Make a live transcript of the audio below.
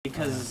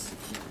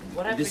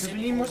What happens This is if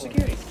we need more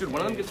security. Dude,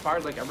 one of them gets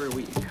fired like every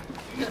week.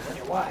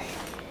 Why?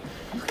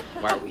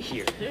 Why are we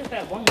here? There's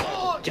that one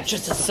guy.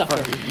 Just a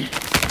sucker.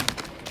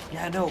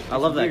 Yeah, no. I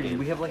love that weird. game.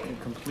 We have like a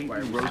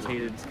completely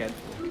rotated schedule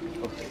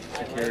of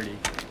security.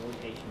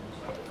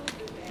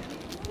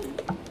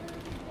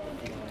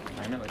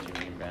 I know what you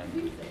mean,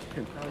 Ben.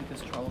 Probably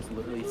because Charles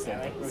literally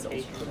said he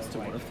sells drugs to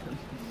one of them.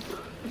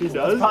 He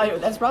does?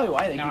 That's probably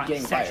why they keep Not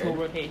getting sexual fired.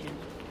 rotation.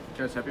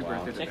 Just happy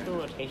birthday to Sexual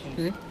Ben.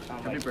 rotation.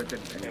 Happy birthday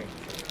to Ben.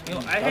 You know,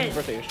 I Happy had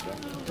birthday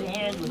yesterday.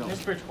 band with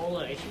Miss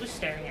Bertola, and she was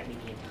staring at me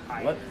the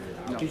entire What?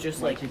 time. You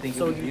just Why like do you think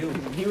so it was you?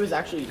 he was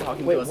actually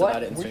talking Wait, to us what?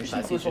 about it in Where'd certain you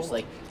class. see He's just Bertola?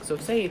 like, so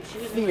say She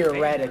was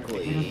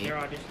theoretically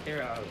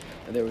They're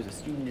there was a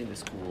student in the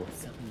school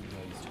selling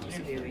drugs to a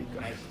security interviewing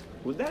guard.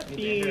 like Would that the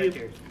be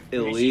director.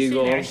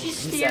 illegal? And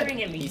she's He staring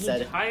said- at me he the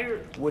said- entire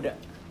Would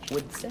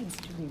said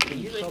student get in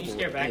Usually if you trouble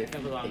stare back if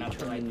never long they enough to,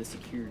 turn like, in the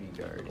security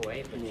guard?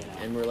 way, but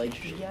And we're like,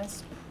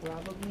 yes,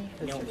 probably,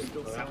 No, because they're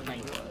still we're not selling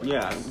playing. drugs.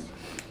 Yeah.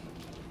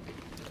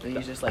 And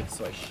he's just like,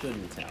 so I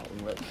shouldn't tell.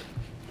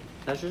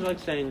 That's just like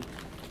saying,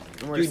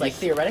 And we're Dude, just like, you-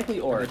 theoretically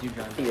or Did you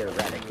drive?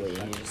 theoretically?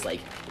 And he's just like,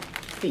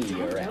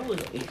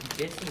 theoretically.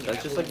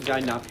 that's just like a guy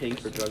not paying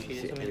for drugs.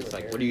 It's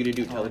like, what are you gonna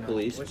do? Tell the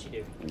police? What'd she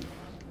do?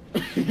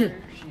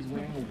 She's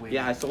wearing a wig.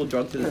 Yeah, I sold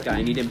drugs to this guy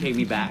and he didn't pay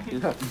me back.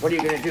 What are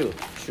you gonna do?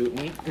 Shoot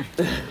me?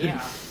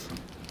 Yeah.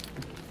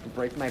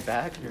 Break my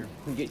back?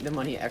 Get the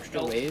money extra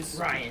No, ways?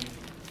 Ryan.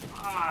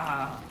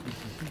 Ah.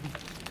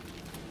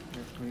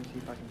 Let me see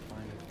if I can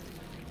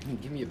find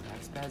it. Give me a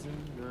back spasm?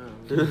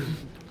 No.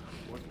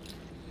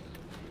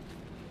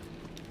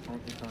 I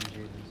don't think it's on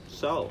Jesus.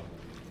 So,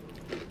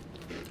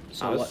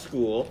 So I was what?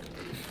 school.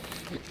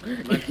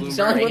 Mike You Bloomberg,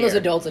 sound like one of those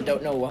here. adults that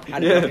don't know how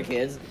to Yeah. talk to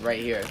kids. Right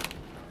here.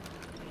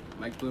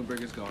 Mike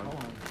Bloomberg is gone.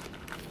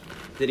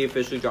 Did he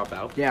officially drop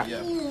out? Yeah.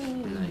 Yeah.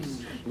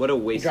 Nice. What a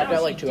waste. dropped of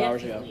out like 2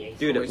 hours ago.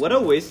 Dude, what a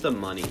waste of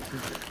money.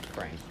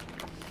 Frank.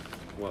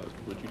 What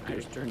would you I do?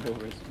 just turned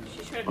over his.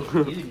 She's trying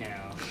to be dude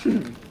now.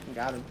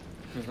 Got him.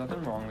 There's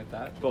nothing wrong with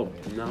that. Well,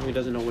 now he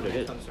doesn't know what it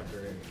is.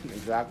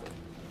 Exactly.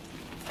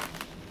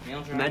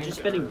 Imagine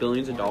spending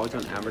billions of dollars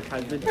on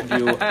advertisement to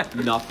do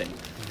nothing.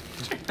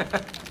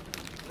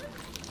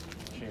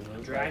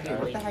 Driving.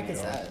 What the heck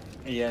is that?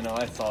 Yeah, no,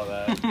 I saw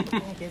that. What the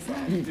heck is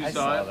that? You I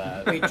saw saw it?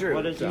 that. Wait, Drew,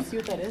 What is do you that? see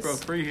what that is? Bro,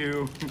 free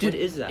you. What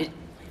is that?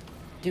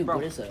 Dude, Bro.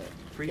 what is that?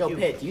 Yo,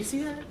 Pitt, do you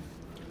see that?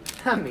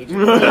 I made you.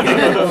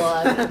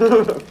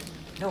 No,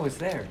 No, it's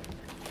there.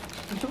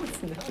 it's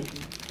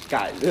not.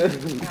 Guys.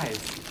 Guys.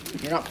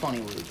 You're not funny,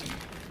 Luke.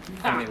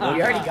 We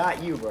already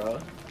got you, bro.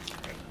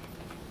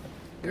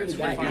 We already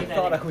got I you.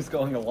 thought I was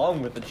going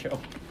along with the joke.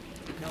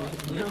 No,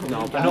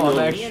 but No, I'm no.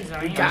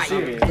 actually. We got you.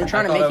 serious. We're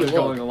trying to I thought make I you was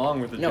look. going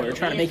along with the No, joke. we're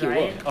trying to make you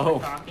look. Oh.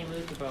 Talking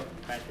Luke about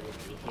the fact that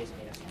he has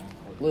made a song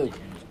called Luke.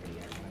 Religion is pretty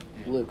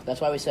excellent. Luke, that's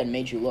why we said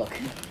made you look.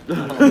 Hey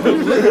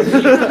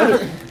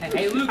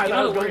Luke, I you thought I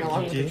know was the going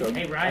along word. with the joke.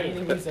 Hey I Ryan,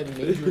 think we said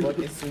made you look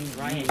as soon as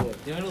Ryan, you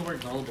look. do you know the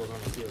word gullible is on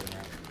the ceiling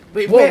now?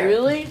 Wait, Whoa, where?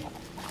 really?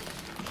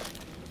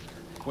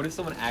 What if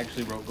someone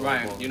actually wrote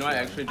Ryan, Global? you know I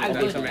actually I did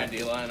that to believe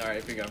Mandela in our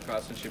AP Gov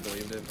class and she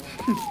believed it.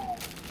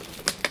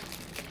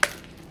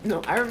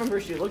 No, I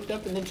remember she looked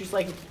up and then she's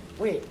like,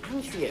 wait, I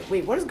don't see it.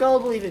 Wait, what does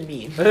gullible even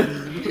mean?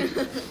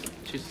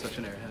 She's such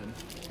an airhead.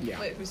 Yeah.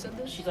 Wait, who said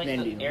this? She's like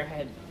Mandy. an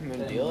airhead.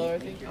 Mandela, I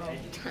think?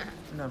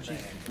 No, she's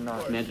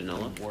not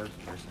Mandanella? the worst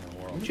person in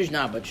the world. She's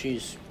not, but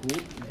she's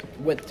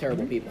with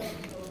terrible people.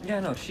 Yeah,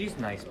 no, she's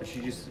nice, but she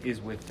just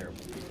is with terrible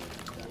people.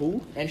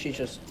 Who? And she's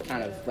just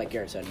kind of, like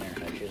Garrett said in there.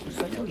 She's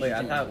just like, Wait,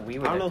 I thought we I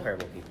were don't the know.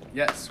 terrible people.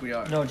 Yes, we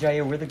are. No,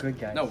 Jair, we're the good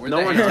guys. No, we're No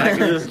the one-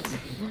 antagonists.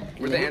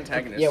 We're the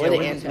antagonists. Yeah, we're the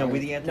No, antagonists. we're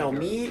the No,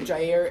 antagonists. me,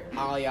 Jair,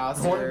 Ali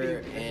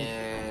Yasser,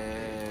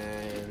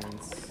 and...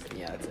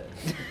 Yeah, that's it.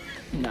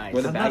 nice.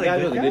 We're the I'm bad not a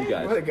guys or good the guy? good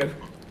guys? What a good...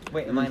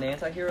 Wait, am I an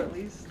anti-hero at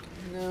least?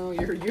 No,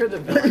 you're the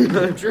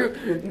villain. Drew,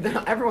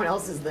 everyone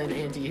else is the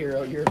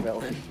anti-hero, you're a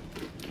villain.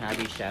 Can I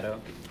be Shadow?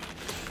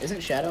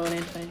 Isn't Shadow an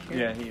anti-hero?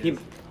 Yeah, he is.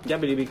 Yeah,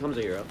 but he becomes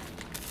a hero.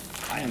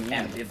 I am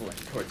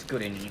ambivalent towards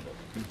good and evil.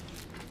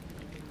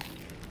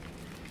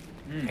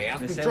 Chaos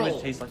The control.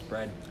 sandwich tastes like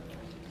bread.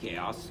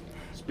 Chaos.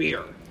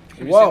 Spear. Have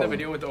you Whoa. seen the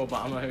video with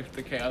Obama,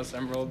 the Chaos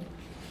Emerald?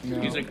 No.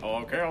 He's like,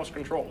 oh, Chaos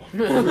Control.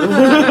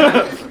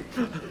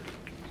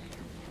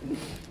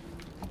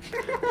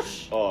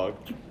 Oh.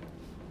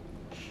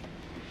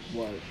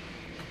 What?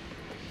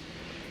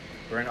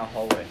 We're in a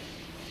hallway.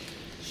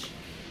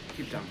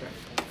 Keep down,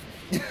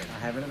 Brad. I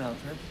have an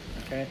announcement.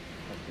 Okay.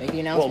 Make the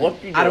Well,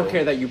 announcement. what I don't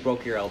care that you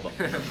broke your elbow.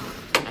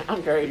 I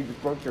don't care if you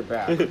broke your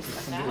back. I don't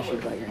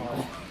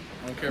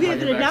care We about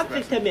have your an back's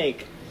announcement back. to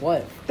make.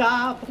 What?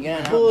 Stop You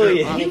gonna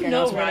bullying. I'll make You an know,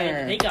 announcement Ryan,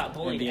 or- they got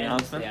bullied The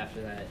endlessly announcement?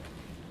 after that.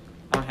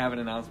 I don't have an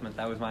announcement.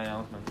 That was my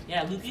announcement.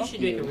 Yeah, Luke, you Fuck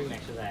should make a you.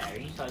 remix of that. Are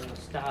you talking about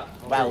stop?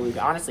 Wow, Luke,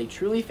 honestly,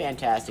 truly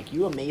fantastic.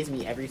 You amaze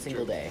me every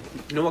single day.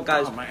 You know what,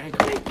 guys? Oh, my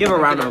ankle. Give a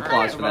round of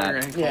applause for About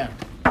your that. ankle. Yeah.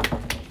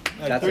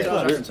 That's it.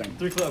 Referencing.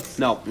 3 clips.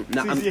 No,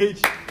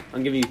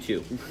 I'm giving you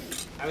 2.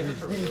 I was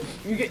for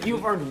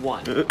You've earned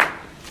one.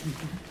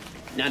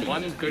 Not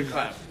One even. good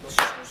clap.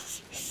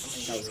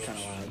 That was kind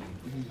of loud.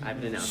 I have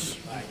an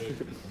announcement.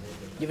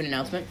 You have an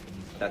announcement?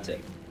 That's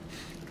it.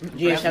 Do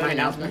you guys have an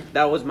announcement?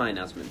 That was my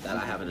announcement. That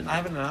I have an I announcement.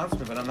 have an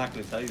announcement, but I'm not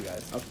going to tell you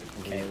guys.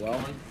 Okay,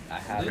 well, I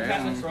have Luke it.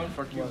 has his own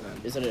Fuck you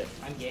then. is it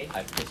a... I'm gay.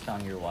 I pissed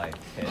on your wife.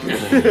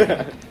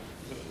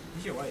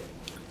 Who's your wife?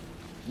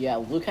 Yeah,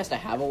 Luke has to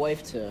have a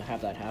wife to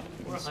have that happen.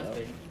 Or a So.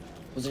 husband?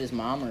 Was it his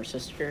mom or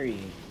sister?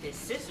 His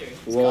sister.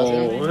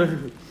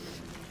 Whoa.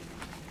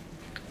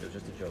 It was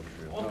just a joke,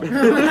 Drew. Oh, I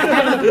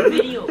have a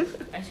video.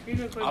 I screen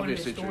recorded one of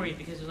Obviously his stories true.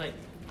 because it was like,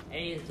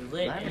 hey, it's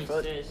lit, Not and your he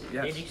foot. says,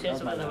 Yes. and you said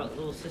something about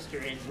little sister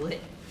and it's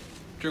lit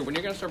Drew, when are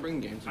you gonna start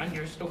bringing games? on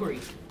your story.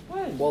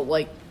 Well,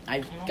 like,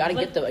 I've got to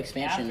get the Like,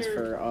 expansions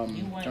after for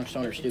you went Drunk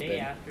Stoner the day Stupid.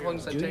 after How long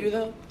does that Do take? you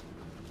though?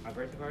 my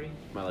birthday party?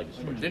 My leg is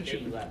The sore. Didn't day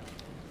you? left.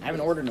 I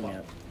haven't ordered them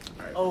yet.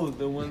 Oh,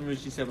 the one where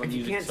she said my If you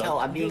music can't sucked. tell,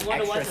 I'm being You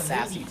wanna extra watch a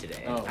sassy movie?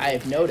 today. Oh. I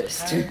have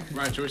noticed.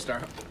 Ryan, should we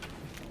start?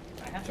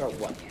 I have Start to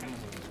what? cameras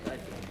on this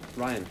goddamn-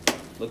 Ryan,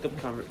 look up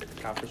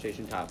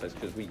conversation topics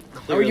because we. Are we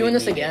clearly doing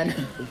this need again? it.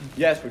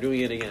 Yes, we're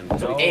doing it again.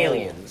 So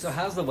aliens. So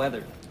how's the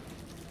weather?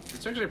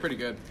 It's actually pretty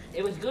good.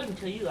 It was good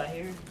until you got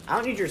here. I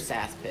don't need your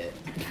sass pit.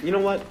 You know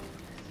what?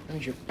 That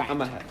means you're back.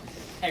 I'm ahead.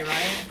 Hey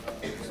Ryan,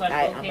 so Alright,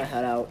 I I'm gonna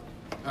head out.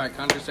 Alright,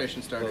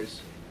 conversation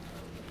starters.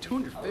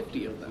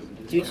 250 of them.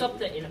 Dude, look up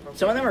the inappropriate.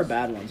 some of them are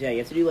bad ones. Yeah, you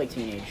have to do like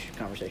teenage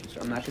conversation I'm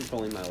starters. not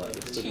controlling my leg.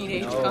 It's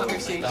Teenage No.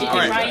 conversation.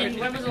 Alright. Ryan,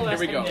 when was the last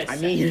we time go. you guys I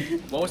said-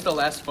 mean, What was the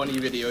last funny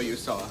video you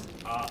saw?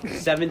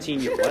 17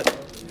 year what?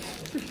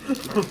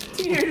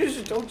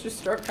 Teenagers don't just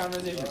start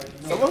conversations.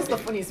 So what was the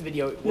funniest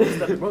video? What was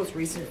the most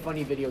recent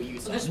funny video you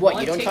saw? This What,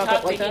 one you don't talk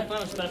TikTok like making that?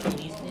 fun of special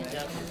needs kids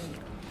out there.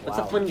 What's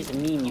Wow. the funniest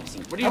meme you've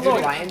seen? What are you Hello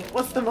doing? Ryan,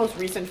 what's the most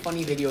recent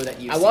funny video that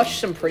you I watched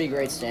some pretty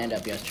great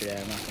stand-up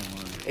yesterday. I'm not gonna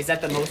lie. Is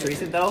that the most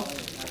recent though?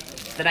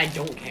 Then I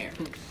don't care.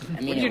 I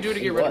mean, What do you do to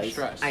it get rid of was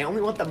stress? I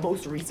only want the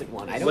most recent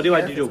one. I don't What do I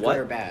care do if to it's what?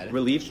 good or bad.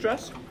 Relieve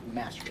stress?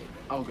 Masturbate.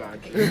 Oh god.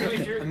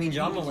 I mean,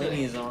 John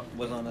Mulaney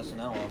was on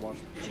SNL. I watched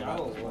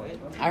it.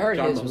 I heard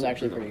John his was Mulaney.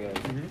 actually pretty good.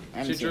 I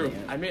haven't See, seen Drew, it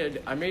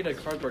yet. I made a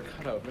cardboard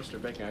cutout of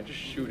Mr. Bacon. I just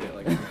shoot it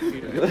like a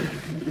computer.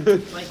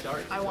 Like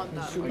dark. I want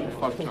that. Like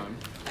fuck time.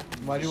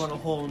 Why do you want to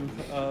hold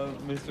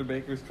Mr.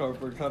 Baker's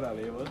cardboard cutout,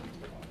 Ava?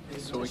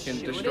 So we can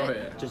Shoot destroy it?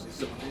 it.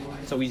 Just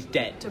so he's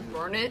dead. To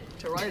burn it,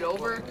 to run it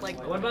over, like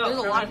What about there's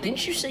a lot of things.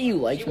 Didn't you say you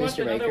liked She wants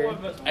Mr. another Baker? one,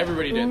 but-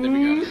 Everybody did. Then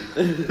we got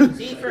it.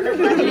 See, for her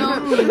You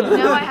know,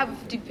 now I have a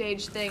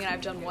 50-page thing and I've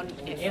done one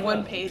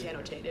page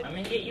annotated. I'm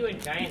gonna get you a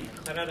giant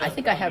cutout of I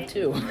think I have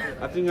two.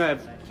 I think I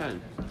have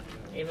 10.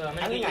 Ava, I'm I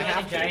gonna think get I you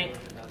have a to. giant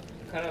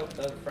cutout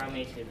of From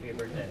Mason for your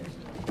birthday.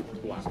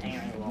 Wow. Just hang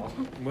on your wall.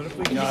 What if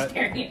we He's got?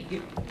 staring at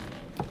you.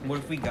 What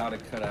if we got a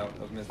cutout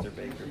of Mr.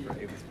 Baker for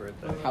Ava's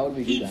birthday? How would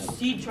we do that?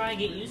 He'd try and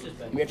get used to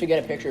that. We have to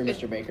get a picture of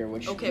Mr. Baker,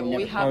 which Okay, we well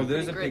we never... have Oh, a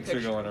there's pretty a great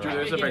picture going Drew, around.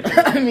 there's a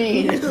picture. I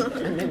mean,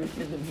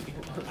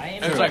 I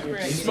am It's like,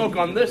 desperate. smoke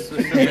on this,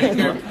 Mr.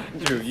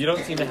 Baker. Drew, you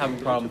don't seem to have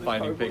a problem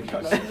finding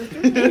pictures.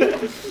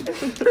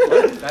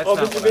 That's Oh,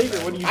 not Mr. what Baker,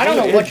 I what are you I don't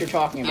know doing? what you're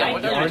talking Yeah, about.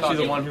 whatever. Aren't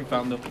you the one who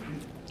found the?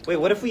 Wait,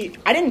 what if we?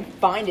 I didn't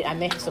find it. I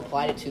may have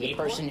supplied it to the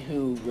person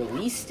who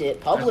released it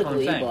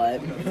publicly, That's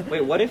what but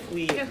Wait, what if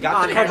we On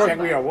got the hashtag cardboard?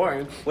 we are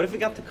warned. What if we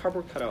got the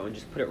cardboard cutout and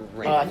just put it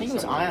right? I think it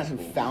was Ion who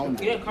found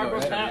You got a it.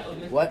 cardboard No, cutout of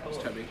Mr. What? Poe.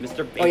 Tubby. Mr.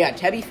 Baker. Oh yeah,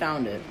 Tebby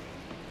found it.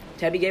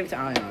 Tebby gave it to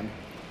Ion.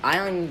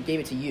 Ion gave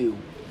it to you.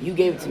 You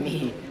gave it to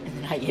me, and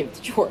then I gave it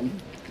to Jordan.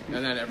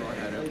 And then everyone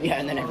had it. Yeah,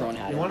 and then everyone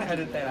had You it. want to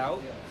edit that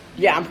out?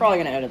 Yeah, I'm probably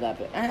gonna edit that,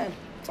 but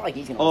it's not like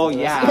he's gonna. Oh, listen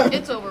to yeah. this.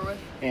 It's over with.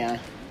 Yeah.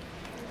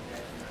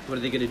 What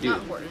are they gonna do?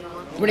 Not important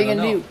anymore. What are you I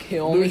gonna don't do?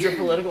 Kill me? Lose your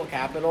political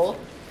capital.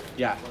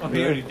 Yeah. Oh,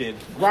 we already did.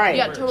 Right.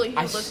 Yeah, totally. He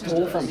I listens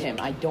stole to from this. him.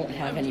 I don't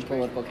have any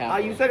political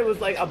capital. You said it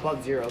was like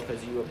above zero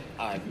because you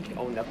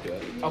owned up to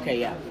it. Okay,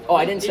 yeah. Oh,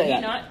 I didn't Did say he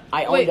that. not?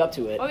 I owned Wait. up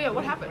to it. Oh yeah,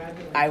 what happened?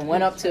 I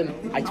went up to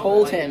him. I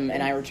told him,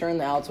 and I returned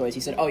the Altoids. He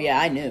said, "Oh yeah,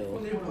 I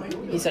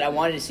knew." He said, "I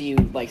wanted to see you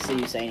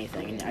say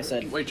anything," and I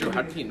said, Wait, Drew,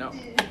 how did he know?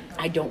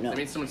 "I don't know." That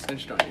means someone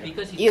snitched on you.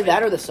 Because he Either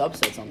that or the sub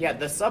said something. Yeah,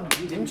 the sub.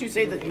 Didn't you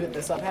say that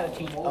the sub had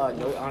a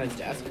note on his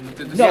desk?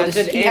 Did the No, Yeah, this-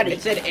 it said, he had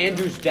it said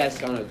Andrew's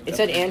desk on it. It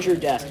said Andrew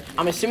desk.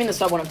 I'm assuming the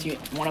sub went up to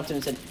him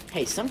and said,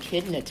 "Hey, some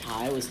kid in a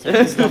tie was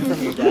taking stuff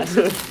from your desk."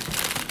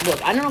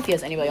 Look, I don't know if he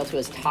has anybody else who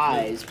has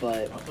ties,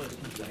 but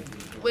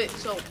Wait,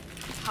 so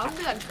how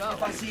did that go?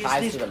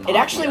 Ties to the it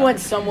actually went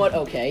somewhat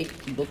okay.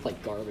 He looked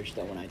like garbage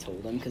though when I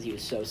told him because he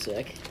was so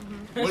sick.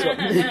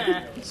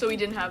 So he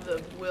didn't have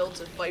the will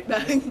to fight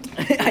back.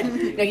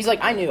 No, he's like,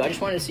 I knew. I just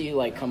wanted to see you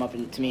like come up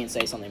to me and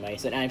say something. But he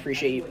said, and I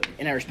appreciate you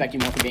and I respect you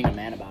more for being a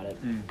man about it.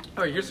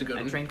 Oh, here's a good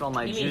I one. drank all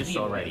my You mean juice he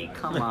already.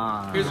 Come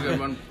on. Here's a good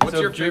one. What's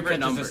So your if Drew favorite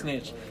catches number? a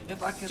snitch.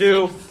 If I can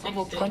 2. I'm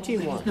a punchy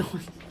one.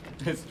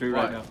 It's Drew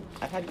What? right now.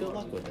 I've had good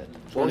luck with it.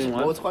 What was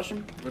 21. the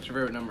question? What's your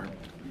favorite number?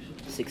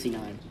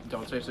 69.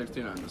 Don't say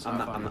 69. That's I'm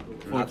not not, fun.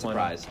 I'm not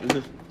surprised.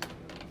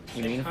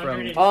 You mean from?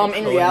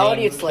 In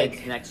reality, it's Codename like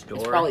Kids Next Door.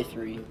 it's probably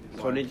 3.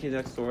 Codename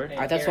Next Door.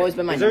 Alright, that's always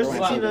been my Is there number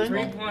one.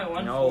 69?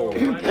 3.1. No.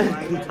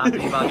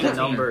 Talking about the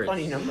numbers.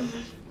 Funny number.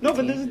 No,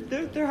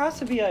 but there has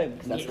to be a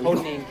That's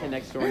Codename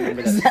Next Door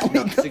number Is that's that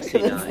not legal?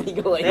 69.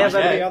 Legal They have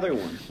age. every other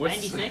one.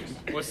 96?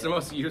 What's the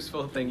most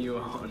useful thing you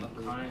own?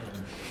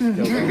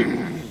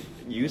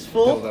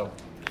 Useful?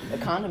 A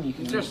condom you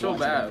can They're use so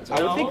once. bad.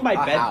 I would think my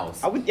A bed.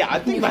 house. I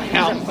think my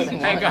house.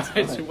 Hey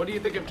guys, what do you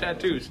think of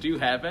tattoos? Do you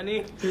have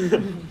any?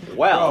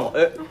 Well,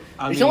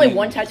 There's only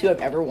one tattoo I've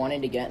ever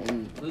wanted to get,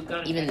 and Luke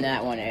got a even tattoo.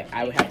 that one,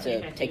 I would have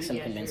to take some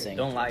convincing.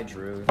 Don't lie,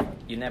 Drew.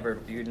 You'd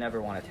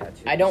never want a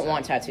tattoo. I don't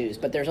want tattoos,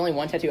 but there's only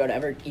one tattoo I'd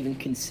ever even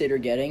consider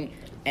getting,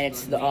 and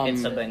it's the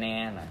It's a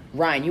banana.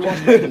 Ryan, you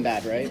watched Breaking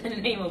Bad, right? The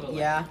name of it.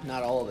 Yeah,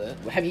 not all of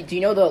it. Do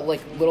you know the like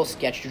little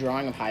sketch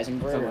drawing of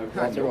Heisenberg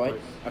or Walter White?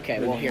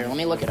 Okay, well here, let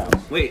me look it up.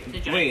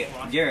 wait,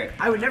 Garrett.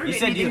 I would never. You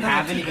said, do you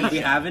have any? do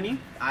you have any?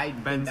 I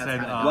Ben that's said,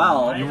 kinda-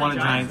 Well, you want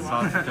a giant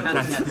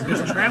sausage.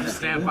 There's tramp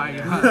stamp by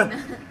your house.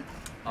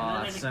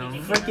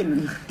 Awesome.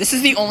 Freaking. This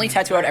is the only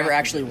tattoo I'd ever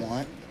actually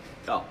want,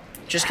 Oh.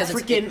 just because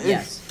it's Freaking-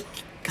 yes.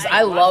 Because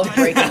I love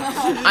Breaking.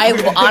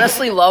 I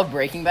honestly love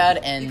Breaking Bad,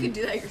 and You can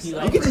do that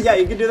yourself. You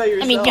can do that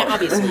yourself. I mean, yeah,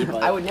 obviously,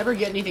 but I would never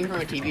get anything from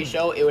a TV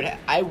show.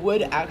 I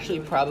would actually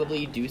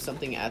probably do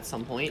something at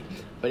some point,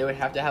 but it would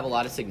have to have a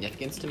lot of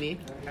significance to me.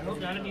 I hope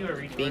none of you are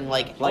retarded. Being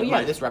like, oh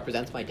yeah, this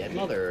represents my dead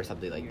mother or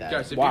something like that.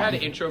 Guys, if Wow. you had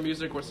intro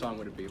music, what song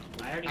would it be?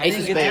 I already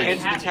Ace of I already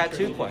Spades. have Answer the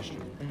tattoo intro.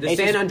 question. The Ace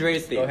San of-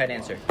 Andreas theme. Go ahead,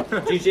 answer.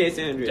 GTA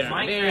San Andreas.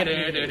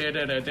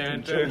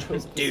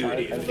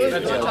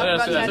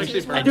 That's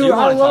actually pretty Dude,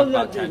 I love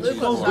that Luke, dude. let's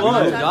So talk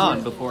about good. tattoos.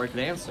 Gone before I could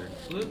answer.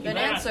 Luke, you Then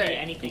better not answer. say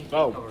anything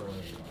Oh. takeover.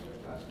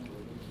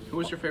 Who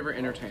was your favorite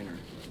entertainer?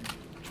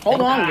 hold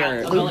on,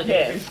 Garrett. I'll let you.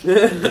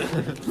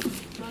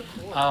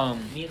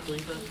 Mia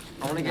Khalifa.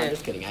 I want to No, get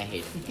just kidding. I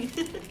hate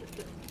it.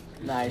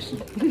 Nice.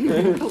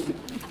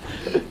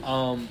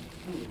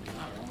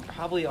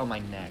 probably on my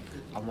neck.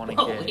 I want to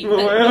Oh, wait, get.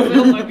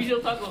 why we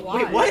still talk about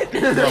Why? What?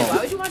 Why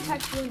would you want a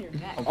tattoo on your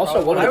neck?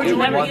 Also, what Why would you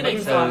never want get a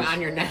a song job.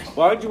 on your neck?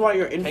 Why would you want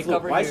your Take influence?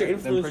 over Why is your them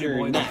influence pretty your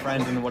boys and neck?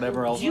 friends and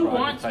whatever else. Do you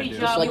want I to be do.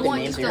 job? like You the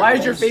want names just of a- your Why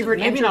is your friends. favorite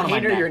Maybe not on my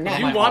entertainer your neck.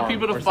 Do neck? you my want arm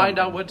people to or find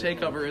out something.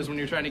 what takeover is when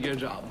you're trying to get a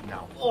job?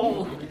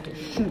 Oh,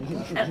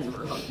 that's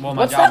rough. Well,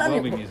 my What's that job on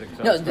will be your? music.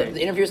 So No, it's the great.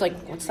 interviewer's like,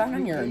 "What's that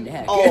on your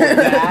neck?" Oh,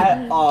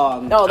 that. no,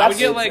 I would that's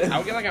get like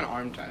an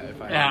arm tie if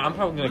I. Yeah, I'm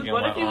probably gonna get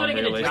What my if you arm wanna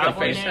get a really. job The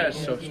face one that's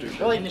day? so stupid.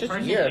 Really? And the Just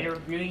person here.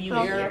 interviewing you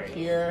Here,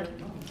 here.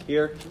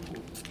 Here.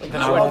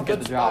 Then I won't get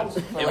the job.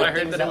 If I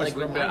heard that it was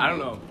Luke, I don't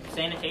know.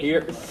 sanitation.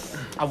 Here.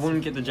 I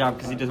wouldn't get the job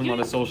because he doesn't want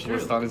a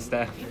socialist on his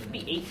staff. You have to be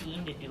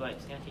 18 to do like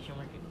sanitation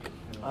work.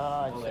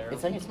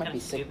 it's like it might be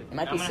six. It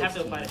might I'm be gonna have to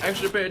 16. apply to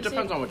Actually, but it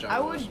depends on what job. I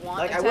it would was. want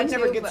Like, a I would tattoo,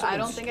 never get but I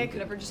don't something think I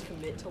could ever just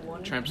commit to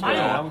one. Tramp I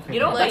stamp. know. You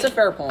know, That's like, a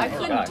fair point. I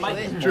couldn't do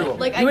it. True.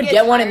 Like, You I'd would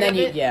get one and tired then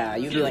of you, it, yeah,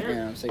 you'd be like,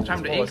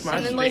 Time to ink my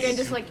and then like I face.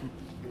 just like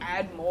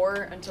add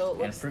more until it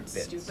And looks fruit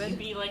bits. you'd stupid.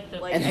 be like the.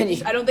 Like And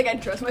then I don't think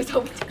I'd trust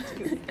myself with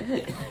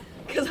tattoos.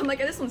 Because I'm like,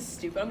 this one's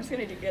stupid. I'm just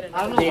gonna get it.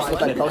 I don't They know just why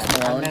look I like said Post that.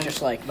 Malone, I meant,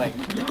 just like like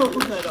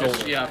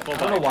Yeah, full I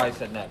don't know body. why I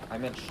said neck. I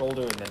meant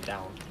shoulder and then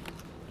down,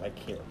 like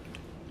here.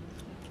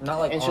 Not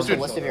like it's arm just a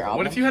and list of your shoulder. albums.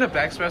 What if you had a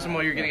back spasm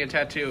while you're getting a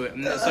tattoo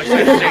and it's like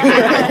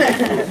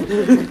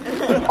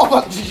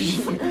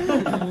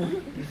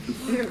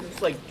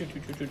It's like.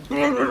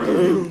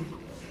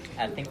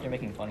 I think they're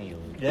making fun of you.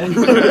 Yeah.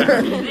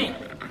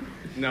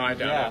 No, I doubt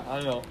Yeah, it. I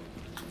don't know.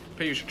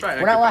 But you should try it.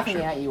 We're not laughing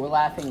at you. We're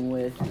laughing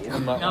with you.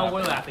 I'm not No, laughing.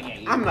 we're laughing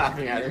at you. I'm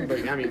laughing at him,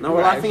 but I mean. No,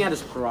 we're laughing at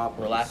his crop.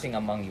 We're laughing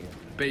among you.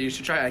 But you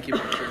should try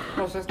acupuncture.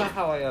 No, so that's not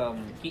how I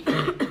Shut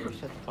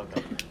the fuck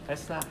up.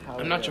 That's not how.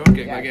 I'm not I,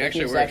 joking. Yeah, I Like it think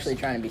actually he's works. actually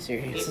trying to be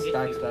serious.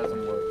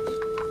 Backspasm works.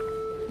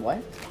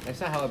 What?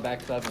 That's not how a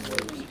backspasm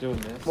works. Doing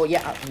this. Well,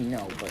 yeah,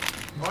 no, but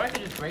Or I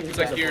could just break It's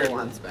it like down. you're.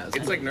 full-on spasm.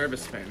 It's like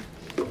nervous pain.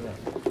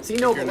 See,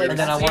 no, but like, And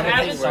then I See, want to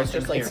having think some-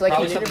 something like, here. it's like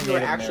Probably the something interviewer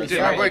Native actually Dude,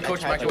 American. my said, boy like,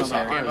 Coach a Mike tattoo was on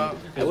my talking arm. about.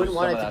 I wouldn't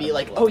want it to be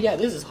like, oh yeah,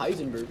 this is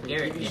Heisenberg from the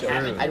TV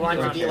show. I'd want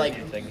it to be like,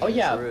 oh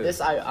yeah, this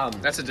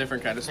That's a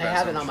different kind of I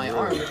have spasm. it on my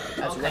arm. That's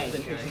Okay,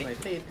 representation of my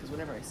faith because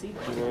whenever I see it,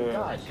 I'm like, oh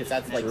god, because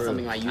that's like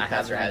something my youth I have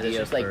pastor an has. It's idea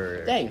just like,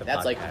 for dang, the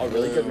that's like a podcast.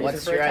 really good reason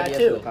what's for your a idea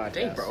tattoo. for the podcast?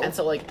 Dang, bro. And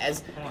so like,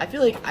 as I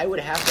feel like I would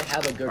have to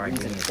have a good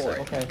reason for it.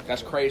 Okay.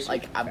 That's crazy.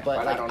 Like, but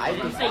like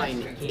I'd be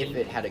fine if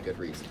it had a good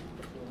reason.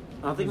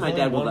 I don't think There's my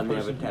dad only will one let me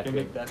have a person who can tattoo.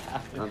 make that I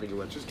happen. don't think he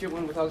would. Just get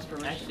one without his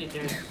permission. Actually,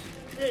 there's.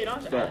 Yeah, you don't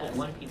have to have it.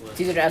 One people.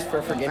 it's either to ask for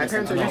My forgiveness.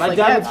 parents or are not. just My like,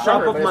 dad yeah, would it's chop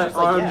rubber, off but my it's just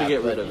like, arm yeah, to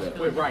get but- rid of it.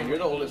 Wait, Ryan, you're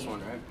the oldest one,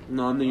 right?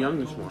 No, I'm the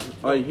youngest one.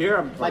 Oh, here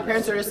I'm. My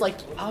parents are just like,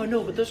 oh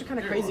no, but those are kind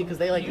of crazy because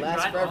they like You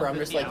last drive forever. all I'm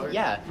just 50 like, hours?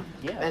 yeah.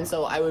 Yeah. And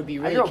so I would be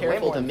I really drove way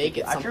careful more to than make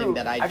it 50. I something drove-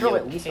 that I I'd be drove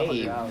at least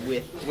okay 100 hours.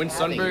 with When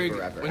having Sundberg,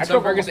 forever. when I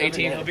drove Sundberg is almost every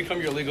 18, day. he'll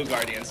become your legal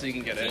guardian, so you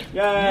can get it.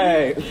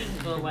 Yay!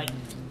 So, like,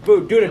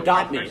 Boo, dude, the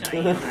adopt one me.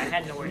 person I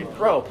had nowhere to go.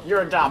 Bro,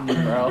 you're adopted,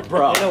 bro.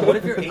 Bro. No, what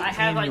if you're 18 I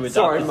have, like, you adopt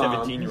Sorry, a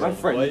mom. 17-year-old? My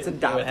friend What just would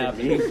adopted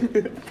happen? me.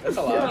 That's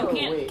a You lot.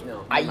 can't Wait,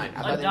 no. I- Never mind.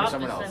 I thought they were adopt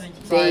someone a else.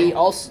 17. They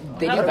also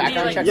they do How would it be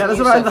background like- checks. Yeah, on that's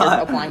you, what so I if you're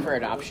thought. applying for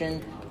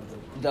adoption,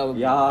 the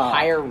Yeah.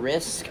 higher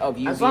risk of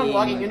you I saw him being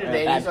walking in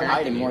today a and bad he said hi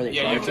parent, to the me. more they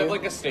Yeah, you have charge to have you.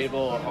 like a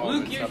stable home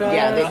and stuff.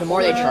 Yeah, the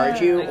more they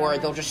charge you, or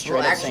they'll just straight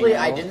Well, up actually, say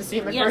no. I didn't see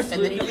him at first,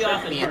 and then he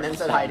tricked me and then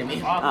said hi to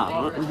me.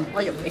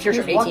 Like, If you're he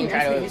was 18, walking try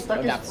next to me, he stuck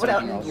his adopt foot out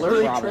something and else.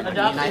 literally Probably. tricked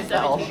me, and I Adopt a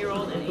fell.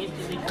 17-year-old and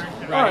instantly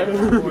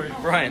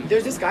turns Ryan.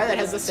 There's this guy that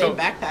has the same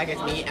backpack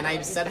as me, and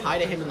I said hi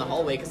to him in the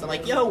hallway because I'm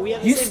like, yo, we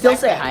have the You same still backpack.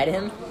 say hi to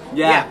him?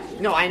 Yeah.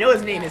 No, I know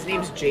his name. His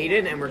name's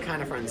Jaden, and we're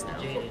kind of friends now.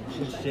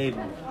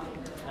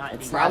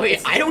 It's Probably.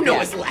 it's- I don't know yeah.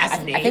 his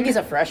last name. I think he's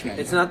a freshman.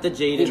 It's not the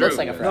He Jaden. looks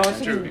like a No, I was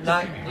freshman. thinking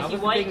not. I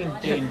was thinking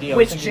D&D. I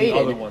was Which thinking the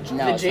other Jaden? one.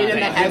 No, the it's Jaden not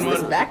that has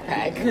this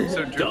backpack.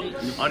 So Drew,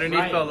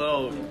 underneath the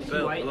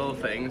little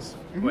things.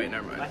 Wait,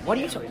 never mind. What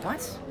are you talking?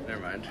 What?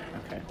 Never mind.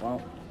 Okay,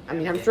 well, I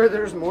mean, I'm sure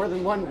there's more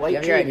than one white you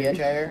have your Jaden.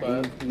 idea,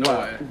 Tyler? No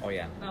way. Oh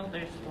yeah. No,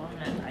 there's one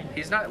that I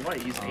He's not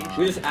white. He's Asian.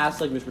 We just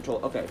asked like Mr.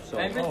 Patrol. Okay, so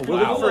I've been- we're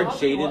looking for a Wow.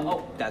 Jaden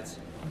Oh. that's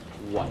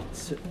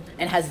white.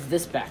 And has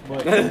this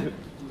backpack.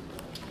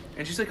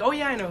 And she's like, oh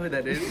yeah, I know who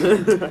that is.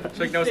 She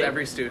like knows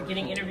every student.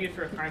 getting interviewed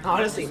for a crime.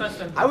 Honestly,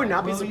 I would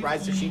not be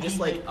surprised if she just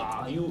like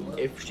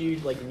if she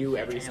like knew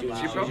every student.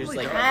 She She was probably just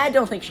like, I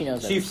don't think she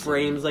knows She that.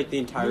 frames like the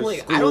entire like,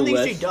 school I don't think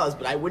list. she does,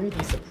 but I wouldn't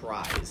be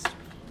surprised.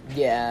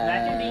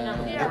 Imagine being on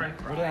the Yeah. floor and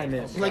What did I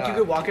miss? Like you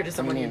could walk up to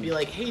someone mean- and be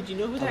like, "Hey, do you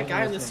know who that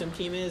guy on the swim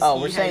team is?" Oh,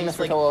 He we're saying has, Mr.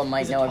 like, Tola might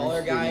he's a know every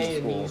taller student guy, in and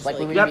school. he's Like,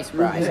 we like, wouldn't be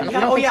surprised. I don't oh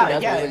think she yeah,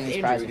 does, yeah, but we wouldn't be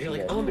surprised if Andrew. she You're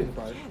like, did.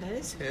 oh, yeah, that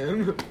is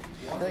him.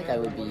 I feel like I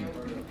would be.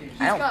 He's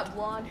I don't. got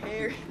blonde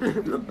hair.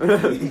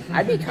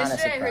 I'd be kind of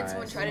Yesterday I heard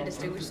someone surprised. try to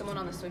distinguish someone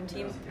on the swim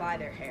team by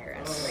their hair.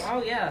 And I was like,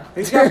 Oh yeah.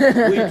 He's got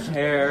bleached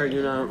hair,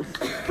 you know.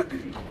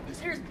 his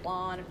hair's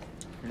blonde.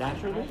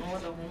 Naturally?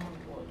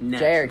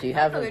 Jared, do you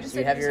have No, they just do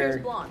you said have his hair's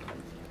your blonde.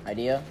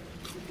 idea?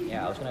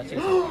 Yeah, I was gonna say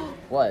something.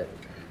 What?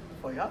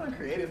 Oh, y'all are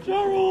creative.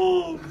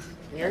 Charles.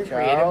 You're in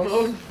creative Charles?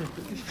 mode.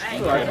 I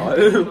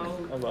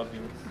love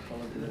you.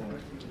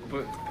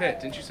 But Pitt,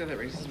 didn't you say that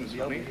racism was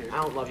funny?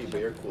 I don't love you, but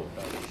you're cool.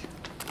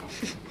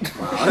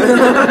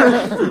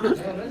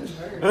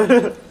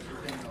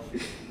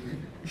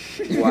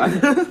 What?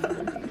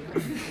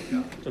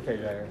 It's okay,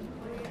 Jair.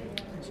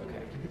 It's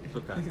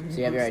okay. So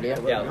you have your idea?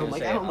 Yeah, I was I'm gonna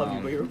like, say. I don't love you,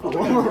 but you're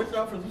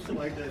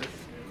cool.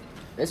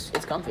 It's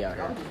comfy out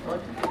here.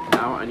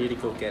 Now I need to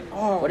go get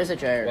What is it,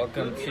 Jared?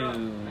 Welcome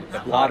to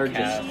the water.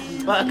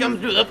 podcast.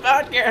 Welcome to the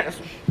podcast.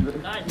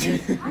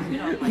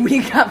 We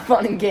got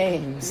fun and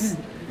games.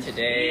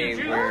 Today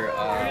Drew we're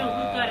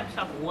got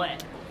himself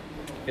wet.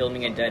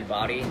 filming a dead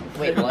body.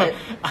 Wait, what?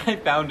 I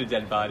found a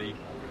dead body.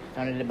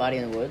 Found a dead body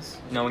in the woods?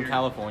 No, in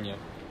California.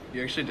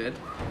 You actually did?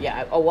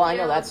 Yeah. Oh well, I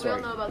know Yeah, that We story. all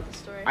know about the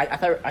story. I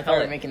thought we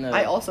were making the.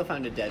 I also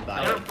found a dead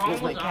body. Your It phone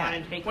was my was on cat.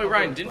 and take Wait, over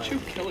Ryan, the didn't play. you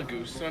kill a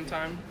goose one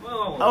time?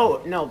 Whoa.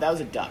 Oh no, that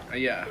was a duck.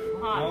 Yeah.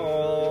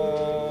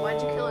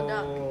 Why'd you kill a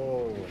duck?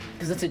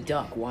 Because it's a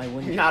duck. Why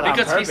wouldn't you? Not on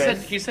Because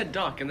purpose. he said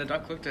duck, and the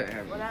duck looked at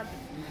him. What happened?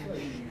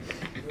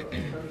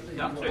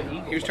 Ducks are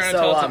evil. He was trying to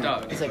tell it's a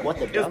duck. It's like, what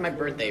the? It was my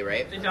birthday,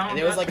 right? They don't And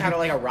it was duck. like kind of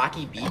like a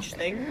Rocky Beach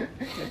thing.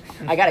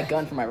 I got a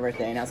gun for my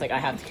birthday, and I was like, I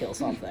have to kill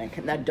something.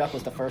 And that duck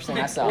was the first thing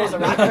I saw. It was a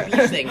Rocky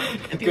Beach thing,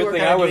 and people were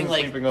thing kind I of doing wasn't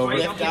like sleeping over.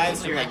 cliff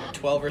dives from like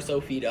 12 or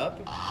so feet up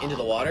into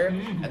the water,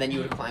 and then you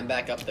would climb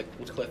back up the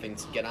cliff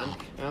and get on.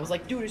 And I was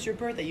like, dude, it's your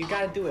birthday, you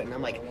gotta do it. And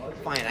I'm like,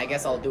 fine, I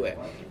guess I'll do it.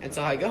 And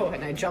so I go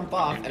and I jump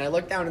off, and I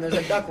look down, and there's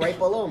a duck right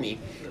below me.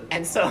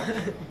 And so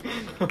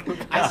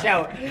I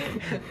shout,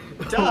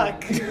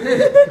 duck.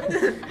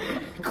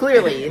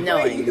 Clearly, Wait,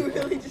 knowing. you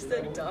really just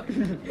said duck?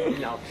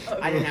 No,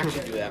 I didn't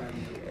actually do that.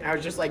 I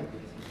was just like,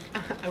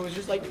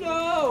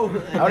 no.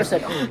 I would have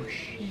said, oh,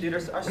 Dude,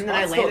 And then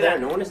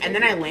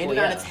I landed Well,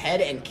 yeah. on its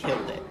head and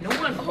killed it. No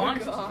one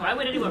wants. Why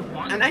would anyone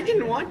want? And I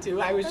didn't want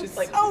to. I was just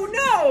like, oh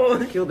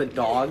no. Kill the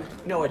dog.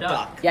 No, a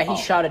duck. yeah, he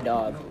shot a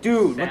dog.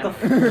 Dude, what the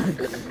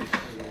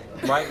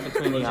Right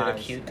between Was the it a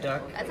eyes. cute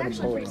duck? That's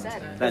actually pretty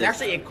sad. It was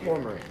actually a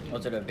cormorant.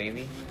 Was it a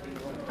baby?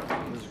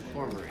 It was a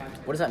cormorant.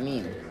 What does that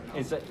mean?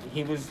 Is that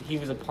he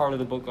was a part of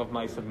the book of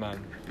Mice of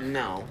Men.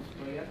 No.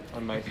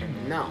 On Mice of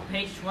Men. No.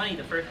 Page 20,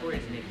 the first word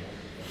is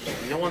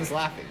nigga. No one's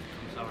laughing.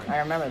 Sorry. I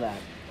remember that.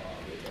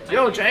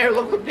 Yo, Jair,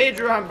 look what page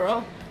you're on,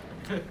 bro.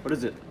 What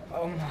is it?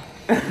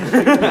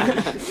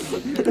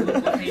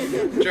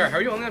 Sure, how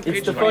are you only on page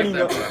It's the 20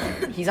 funny of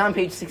that book? He's on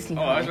page Oh, I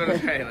 69. was going to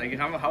say, like,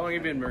 how long have you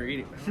been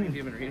reading? How long have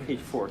you been reading? Page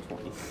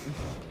 420.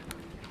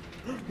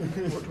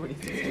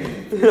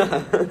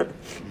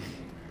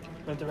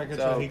 Let the record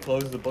So- show he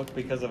closed the book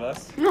because of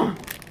us.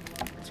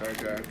 Sorry,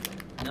 Jared.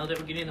 No, they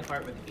were getting the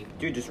part with the people.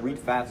 Dude, just read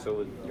fast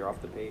so you're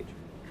off the page.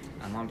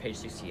 I'm on page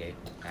 68,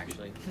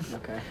 actually.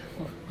 Okay.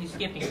 He's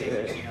skipping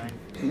page 69.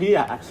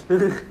 Yeah.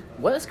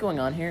 What is going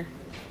on here?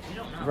 You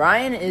don't know.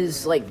 Ryan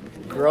is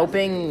like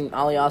groping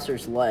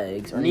Aliaser's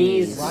legs or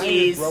Knees. knees.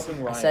 Knees. Groping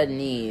I Ryan. said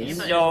knees.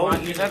 No,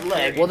 you said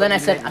leg. Well, then I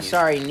said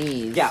sorry,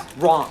 knees. Yeah,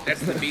 wrong.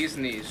 That's the bee's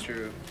knees,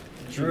 true.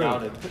 Drew.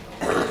 Nodded.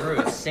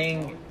 Drew,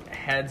 sing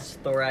heads,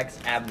 thorax,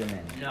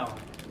 abdomen. No.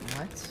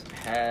 What?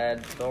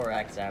 Head,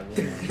 thorax,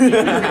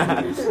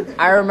 abdomen.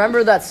 I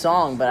remember that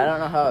song, but I don't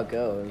know how it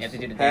goes. You have to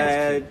do the dance.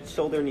 Head,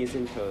 shoulder, knees,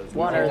 and toes.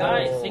 What are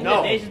Guys, sing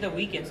No. the days of the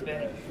weekend,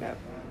 man. Yeah.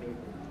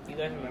 You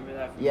guys remember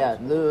that? From Yeah,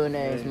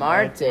 lunes,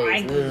 martes,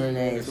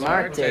 lunes,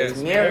 martes,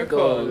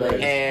 miércoles,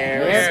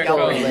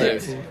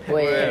 miércoles,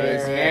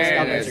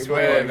 jueves,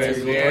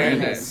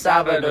 viernes,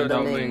 sábado,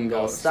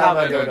 domingo,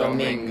 sábado,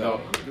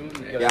 domingo.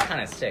 Yo, that's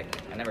kind of sick.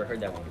 I never heard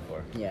that one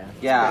before. Yeah.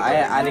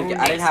 Yeah, I didn't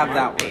have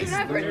that one.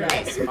 I've heard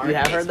that. You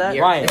have heard that?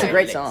 Right. It's a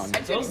great song. I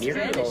took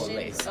Spanish in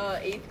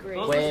 8th grade.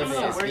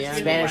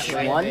 Spanish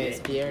 1?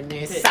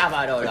 Viernes,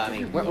 sábado,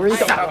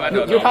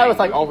 domingo. You're probably with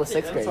like all the 6th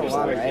That's a graders,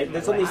 lot, right? right?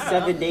 There's only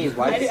 7 days.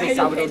 Why did you say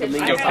Sábado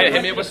Domingo? Yo, Fit,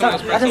 hit me up with some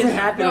of those That doesn't pretzels.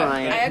 happen, I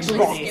Ryan.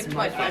 actually skipped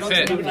my final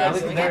Fit. two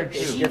classes. What?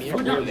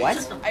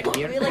 I don't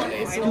really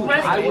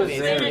like I was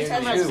there Spanish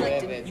has too.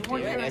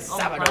 Viernes,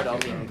 sábado,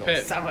 domingo.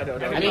 Fit. Sábado,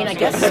 domingo. I mean, I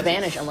guess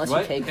Spanish, unless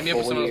you take Hit me up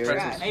with some 4 of those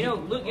years. pretzels. Hey, no,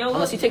 look, yo,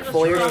 Unless you look, take look,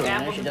 4 years of strong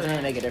Spanish, apples it doesn't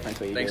really make a difference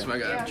what you Thanks, do. my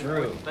guy.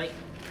 Drew, Like,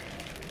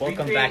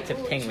 welcome back to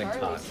Penguin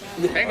Talk.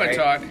 Penguin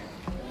talk. Hell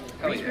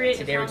yeah. recreate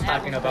Today we're strong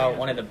talking apples. about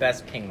one of the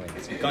best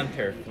penguins,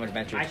 Gunther from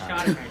Adventure I shot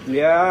Time. him.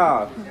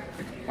 Yeah.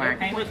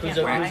 Penguins Who's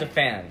can't a fly.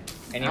 fan?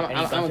 Any I'm a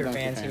Gunther Gunther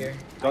fans fan. here?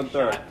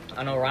 Gunther.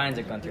 I know Ryan's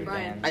a Gunther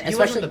Ryan. fan. He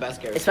wasn't the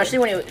best character. Especially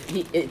when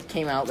it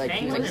came out like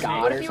he was Penguins a are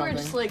god What or if you were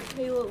something. just like,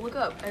 hey, look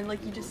up, and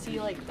like you just see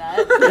like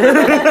that?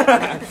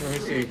 Let me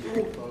see.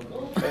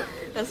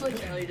 That's what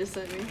Kelly just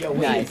sent me. Yo,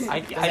 wait. Nice. Does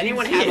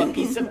anyone have a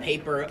piece of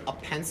paper, a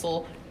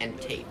pencil, and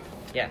tape?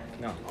 Yeah,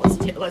 no.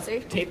 Let's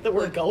tape the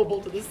word gullible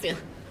to the ceiling.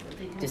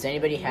 Does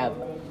anybody have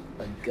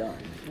a gun?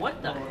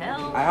 What the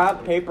hell? I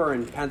have paper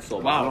and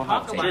pencil, but I don't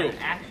have Talk about tape. an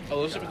action.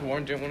 Elizabeth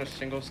Warren didn't want a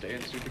single stay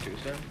in Super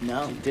Tuesday.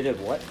 No. Did it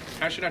what?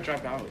 How should I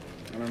drop out?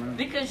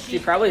 Because She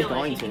probably is feels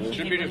going like to. she Should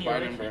can be win just the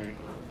Biden election. Bernie.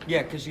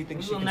 Yeah, because she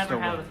thinks We she will can never still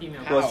have a win.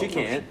 female. Well, she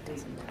can't.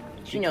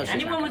 She knows she's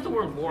Anyone not. with the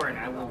word Warren,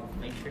 I will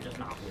make sure does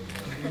not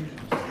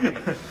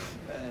win.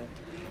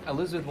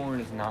 Elizabeth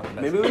Warren is not the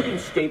best. Maybe we can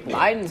staple.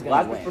 Biden's gonna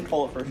Last win. for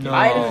poll it first.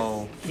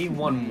 No, he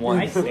won one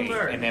I state,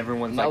 swear. and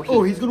everyone's No, like, he-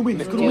 "Oh, he's gonna win.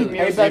 He's gonna Dude, win."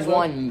 everybody's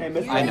won Hey,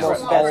 Mr. I know.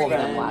 almost Best all of them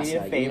friend, last need a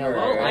night. You favor.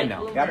 know Oh, that. I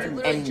know. I Got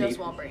literally some- just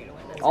want Bernie to win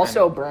this.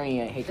 Also,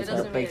 Bernie, I hate to It say it,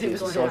 doesn't but make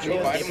he's a it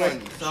socialist. Biden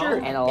won. So,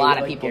 And a lot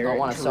of people don't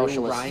want a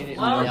socialist. well, He a does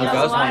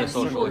lot want a of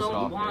people socialist don't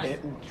off.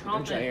 want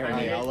Trump as Jair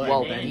president. Neal. Well,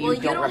 Well, you Well,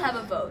 you don't don't rep- have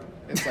a vote.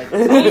 It's like,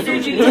 Neither do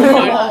you.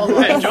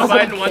 Hey, Joe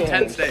Biden won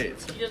 10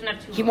 states. He doesn't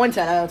have two. He won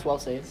 10 out of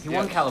 12 states. He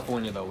won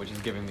California though, which is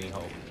giving me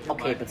hope.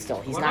 Okay, but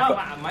still, he's What not.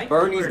 about Mike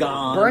Bernie's Bloomberg?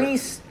 gone.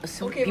 Bernie's.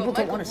 So Okay, people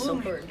but don't Michael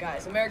want to so. Bloomberg,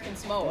 guys, American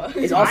Samoa.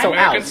 Is also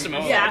American out.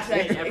 Samoa. Yeah.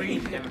 Assassinate every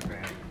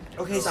Democrat.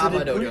 Okay,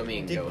 Sábado, did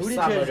domingo. Buttigieg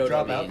Sábado,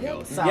 drop out domingo.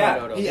 yet? Sábado, Yeah,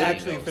 domingo. he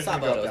actually officially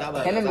Sábado, dropped out.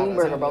 sábado, Him and sábado,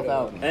 Bloomberg are both sábado.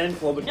 out. And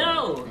Klobuchar. No,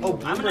 Oh, I'm gonna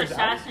Bloomberg's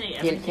out? assassinate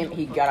He, every.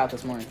 he got out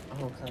this morning.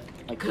 Oh, okay.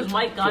 Like 'Cause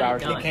Mike got 2 it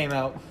hours done. ago. He came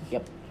out.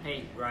 Yep.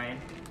 Hey, Ryan,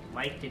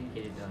 Mike didn't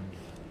get it done.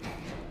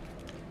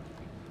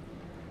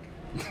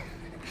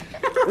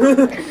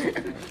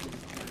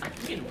 I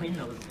can win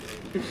those.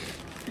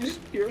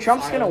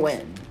 Trump's gonna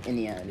win in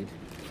the end.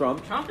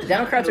 Trump. Trump is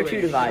Democrats not are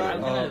too gonna win. divided.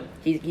 I'm gonna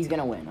He's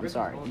gonna win. I'm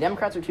sorry. The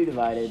Democrats are too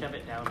divided. shove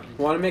it down.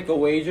 Want to make a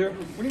wager?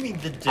 What do you mean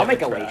the I'll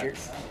make a wager.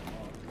 Democrats?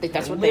 I think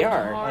that's what they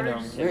are. I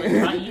know.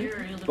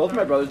 Both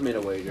my brothers made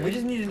a wager. We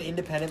just need an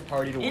independent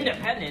party to win.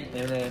 Independent.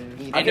 And then I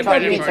think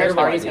Independent you mean third parties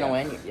party's gonna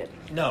win. Yeah,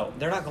 no,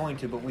 they're not going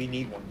to, but we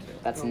need one to.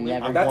 that's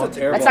never. That's a want-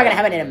 terrible. That's not gonna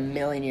happen in a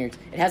million years.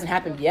 It hasn't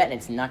happened yet, and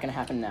it's not gonna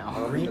happen now.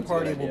 Green That's a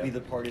Party good will idea. be the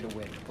party to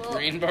win. Well,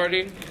 Green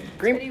Party?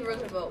 Green. Teddy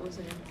Roosevelt was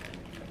in.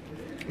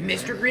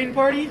 Mr. Green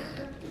Party?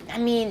 I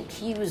mean,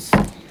 he was.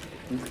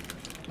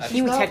 That's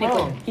He was not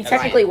technically. wrong. He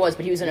technically was,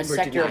 but he was in a Bloomberg did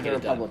sector not of the get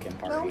it done. Republican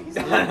Party.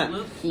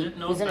 Luke, He-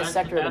 no, he's in a that's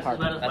sector of the that's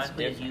party. about as That's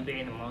likely as different. you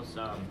being the most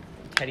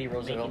Teddy making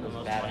Roosevelt the was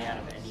most money out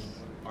badass. of any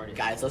artist.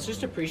 Guys, let's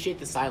just appreciate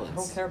the I don't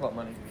silence. care about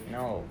money.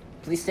 No.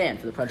 Please stand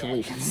for the Pledge of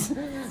Allegiance.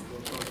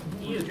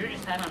 You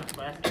just had on a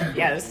plastic.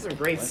 Yeah, this is a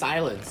great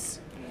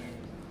silence.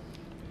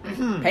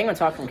 Penguin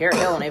talk from Garrett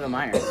Hill and Ava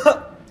Minor.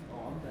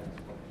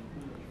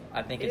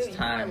 I think it's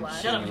time.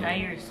 Shut up, Jair.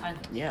 You're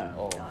silent. Yeah.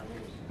 Oh.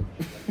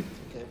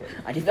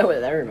 I do that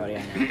with everybody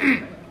I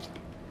know.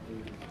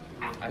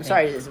 I'm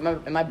sorry,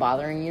 am I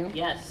bothering you?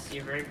 Yes,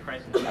 you're very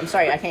present. I'm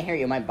sorry, I can't hear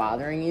you. Am I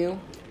bothering you?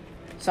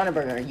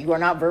 Sonneberger, you are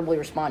not verbally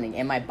responding.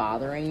 Am I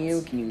bothering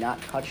you? Can you not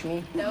touch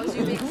me? That was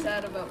you being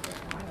sad about.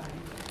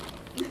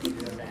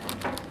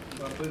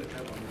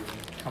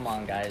 Come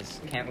on, guys.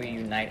 Can't we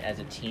unite as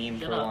a team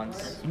Shut for up.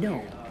 once?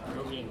 No.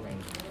 No being lame.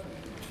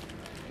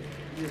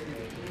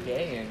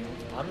 Gay, and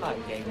I'm not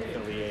gang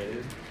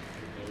affiliated.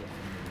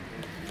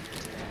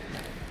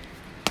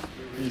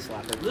 Knee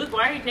slapper. Luke,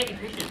 why are you taking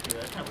pictures too?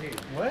 That's not weird.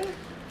 What?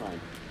 Fine.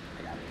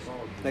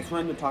 Next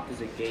time to talk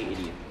is a gay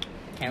idiot.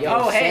 Can't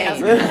Yo, we hey, how's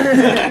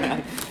say-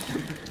 it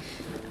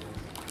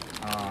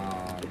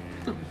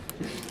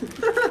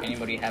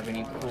Anybody have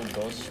any cool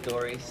ghost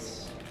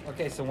stories?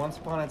 Okay, so once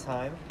upon a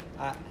time,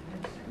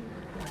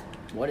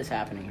 What is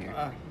happening here?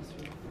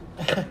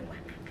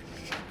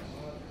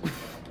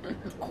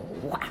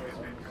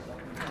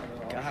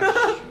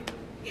 Gosh.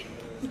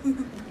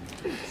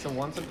 so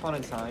once upon a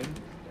time,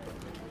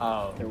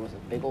 There was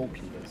a big old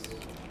penis.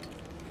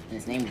 And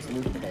his name was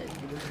Luke Pitt.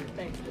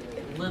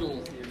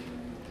 Little.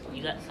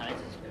 You got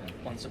sizes.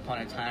 Once upon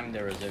a time,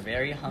 there was a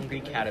very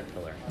hungry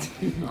caterpillar.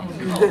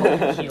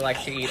 He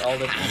liked to eat all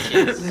the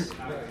peaches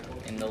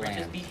in the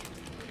land.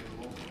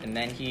 And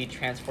then he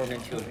transformed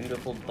into a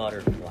beautiful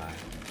butterfly.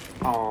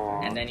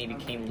 Aww. And then he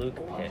became Luke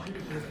Pitt.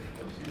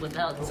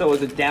 Without. So it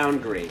was a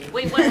downgrade.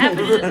 Wait, what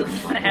happened to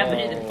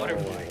the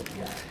butterfly?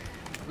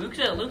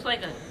 Luke's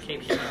like a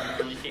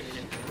shapeshifter.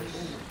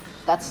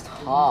 That's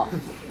tough.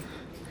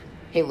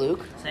 Hey,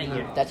 Luke. Say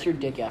here. That's your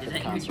dick Is after the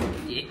that concert.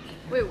 your dick?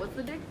 Wait, what's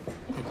the dick?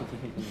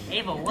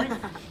 Ava, what?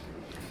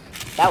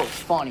 That was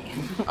funny.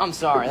 I'm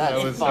sorry.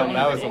 That was funny.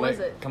 That was What was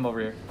lit. it? Come over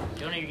here.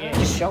 Jonah, you're gay.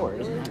 Just show her. It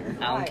doesn't matter.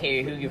 I don't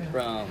care who you're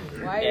from.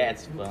 Why?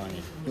 That's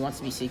funny. He wants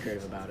to be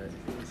secretive about it.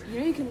 You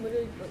know you can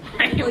literally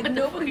What like the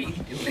nobody.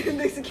 fuck are you doing?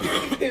 The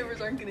security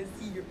cameras aren't gonna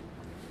see you.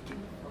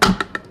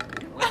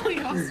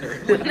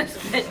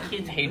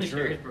 Hey,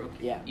 Drew.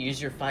 Yeah.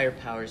 Use your fire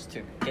powers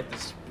to get the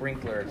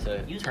sprinkler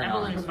to Use turn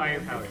Evelyn's on. fire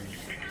powers.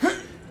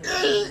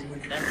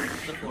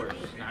 That's the force,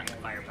 not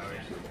fire powers.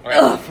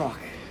 Alright, Fuck.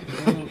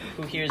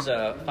 who here's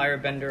a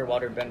firebender,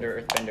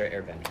 waterbender, earthbender,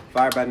 airbender?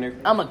 Firebender.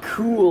 I'm a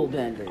cool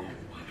bender.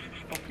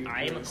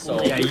 I am a So-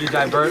 Kool-Aid. Yeah, you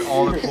divert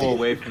all the cool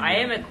away from you. I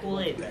am a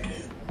Kool-Aid bender.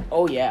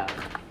 Oh yeah.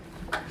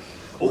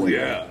 Oh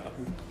yeah.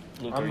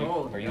 Luke, I'm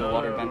are you a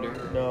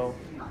waterbender? No,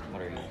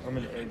 What are you? I'm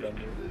an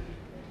airbender.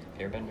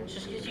 Airbender?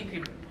 Just because you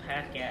could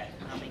pass gas,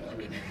 I'll make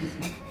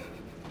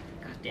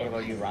you. What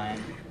about you, Ryan?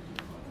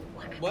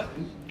 What?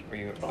 Are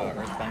you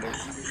earthbender?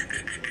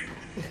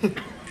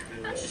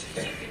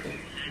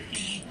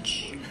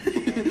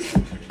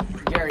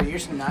 Gary, you're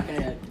just not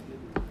gonna.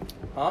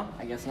 Huh?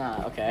 I guess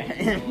not.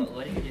 Okay.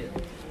 What do you do?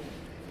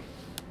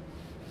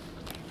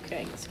 Okay.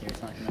 I guess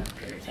Gary's not gonna.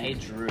 Hey,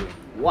 Drew.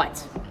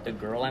 What? The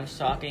girl I'm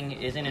stalking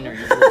isn't in her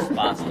usual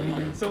spots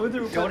lately. Someone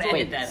threw Don't pencil.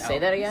 edit that Say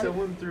out. that again.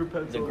 Someone threw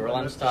pencil. The girl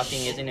I'm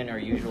stalking isn't in her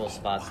usual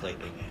spots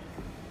lately.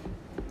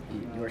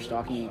 You were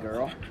stalking a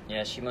girl.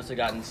 Yeah, she must have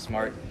gotten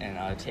smart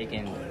and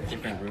taken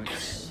different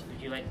routes.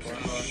 Would you like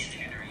cornballs?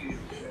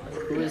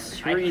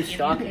 Who are you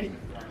stalking?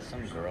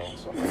 Some girl.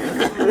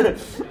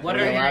 What Are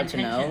are you your allowed to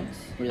know intentions?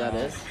 who that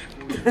is?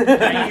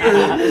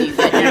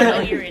 I don't know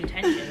your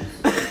intentions.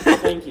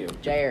 Thank you.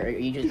 Jair,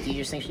 do you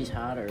just think she's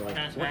hot or like?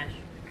 Can I smash?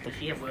 Does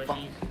she have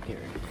royalties? Here.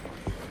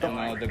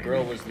 No, the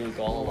girl was Luke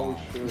all along.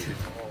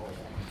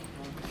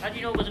 How'd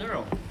you know it was a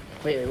girl?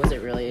 Wait, was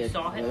it really You a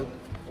saw him? Luke?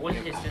 Or was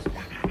it his sister?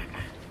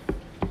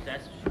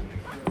 That's.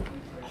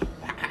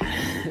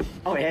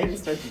 Oh yeah, I didn't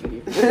start the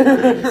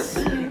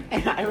video.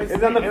 I was, It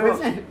was on the it was-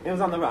 front. It was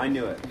on the front. I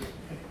knew it.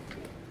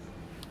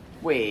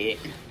 Wait.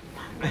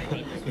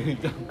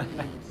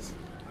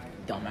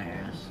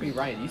 Dumbass. Wait,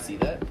 Ryan, you see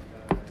that?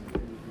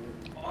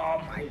 Oh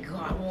my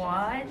god,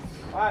 what?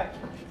 Alright.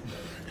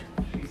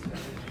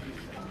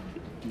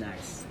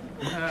 Nice.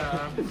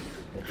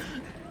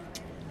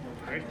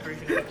 First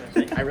person to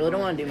say. I really don't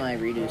want to do my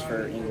redos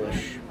for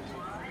English,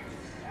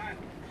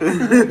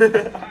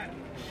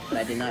 but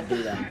I did not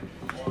do them.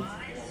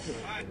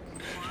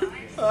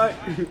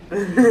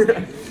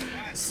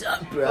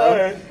 Sup,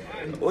 bro?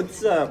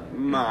 What's up,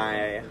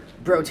 my?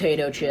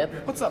 Brotato chip.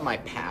 What's up, my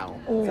pal?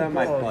 What's up,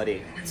 my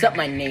buddy? What's up,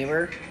 my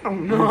neighbor? Oh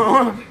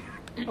no.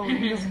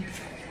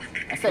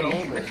 I said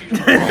neighbor.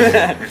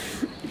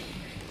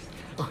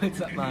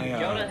 What's up, my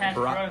Jonah has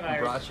coronavirus.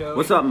 bracho?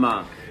 What's up,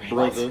 my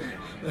brother?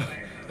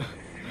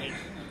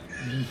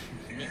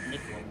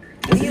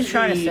 What are you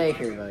trying to say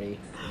here, buddy?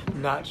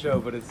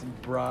 Nacho, but it's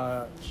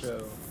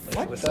bracho. Like,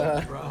 What what's the-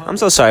 up, bro? I'm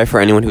so sorry for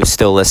anyone who's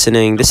still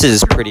listening. This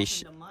is pretty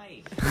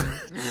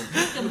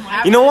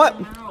You know what?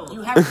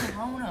 You have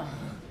corona.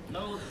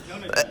 No,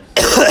 Jonah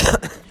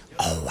does.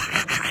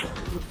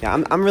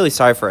 Yeah, I'm really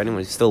sorry for anyone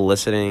who's still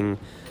listening.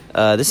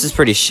 This is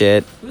pretty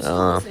shit. Who's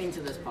still listening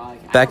to this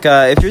podcast?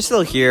 Becca, if you're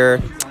still here,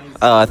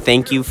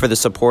 thank you for the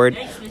support,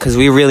 because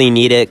we really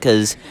need it,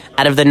 because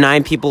out of the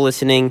 9 people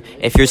listening,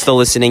 if you're still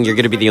listening, you're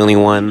going to be the only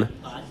one.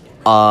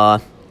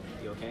 I'm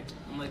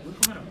like, look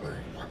what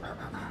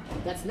a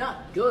That's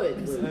not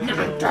good.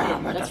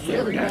 That's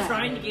really You're bad.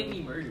 trying to get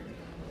me murdered.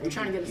 You're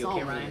trying to get us You all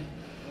okay, murdered. Ryan?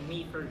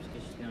 Me first,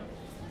 because no.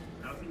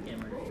 I don't think I'm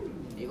murdered.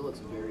 Ava looks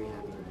very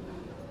happy.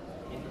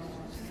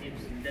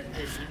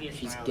 That's the easiest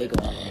She's smile.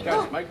 giggling.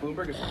 Guys, Mike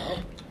Bloomberg is Oh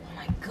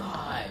my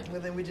god.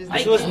 Well, then we just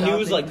This was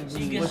news, like, So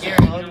you can what's share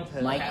the it, you know,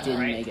 content? Mike that's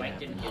didn't right, make it. Mike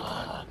didn't get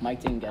it.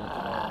 Mike didn't get it.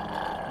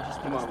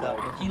 Come on,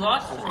 bro. He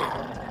lost to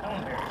How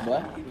embarrassing.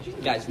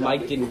 What? Guys,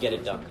 Mike didn't get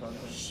it done.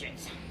 Shit.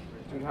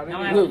 Dude, how did Now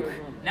I you have Luke, to,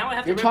 now I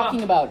have you're to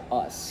talking about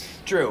us.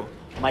 Drew,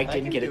 Mike I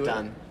didn't can get do it it.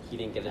 done. He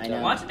didn't get it I done.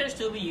 know. Watch there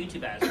still be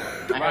YouTube ads.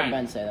 I heard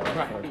Ben say that like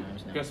 4 Ryan,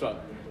 times now. guess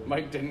what?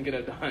 Mike didn't get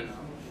it done.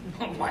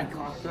 Oh my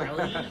god,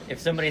 really? If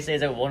somebody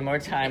says it one more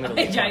time, it'll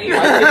be Hey,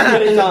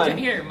 fun.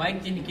 Jair,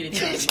 Mike didn't get it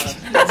done.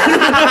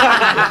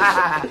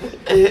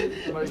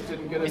 Mike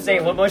didn't get We it say it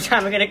done. one more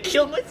time, I'm gonna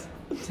kill myself.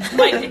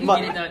 Mike didn't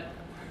get it done.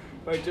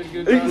 Mike didn't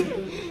get it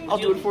done. I'll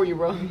do it for you,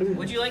 bro.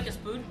 Would you like a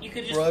spoon? You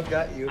could just. Bro, I've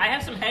got you. I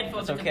have some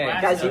headphones. It's I can okay.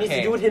 blast Guys, he them. needs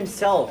Okay. to do it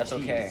himself. That's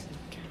okay.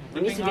 He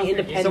needs to Ripping be off your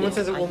independent. If someone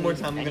says it one more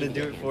time, I'm gonna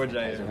do it for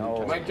Jair.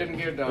 No. Mike didn't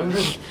get it done.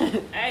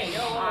 Hey, yo,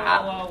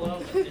 whoa.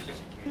 This is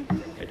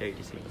dare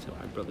you say so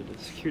my brother did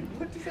security.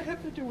 What does that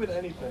have to do with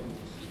anything?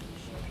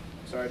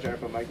 Sorry,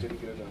 Jared, but Mike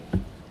didn't get it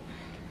done.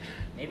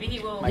 Maybe he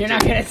will. You're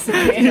not gonna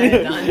say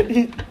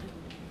it.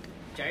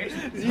 Jair's.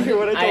 Did you hear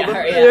what I told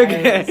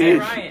him? Hey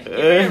Ryan, give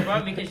me a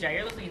run because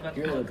Jair looks like he's about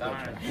to pull a gun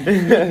on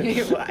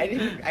him. I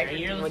didn't.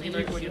 Jair looks like he's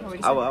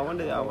about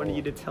to I wanted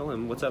you to tell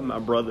him what's up, my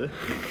brother.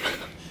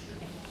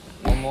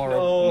 One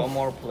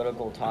more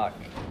political talk.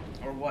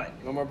 Or what?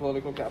 No more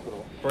political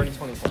capital. Bernie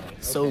 2020.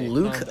 So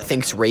Luke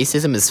thinks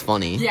racism is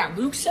funny. Yeah,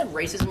 Luke said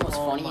racism was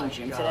funny in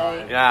gym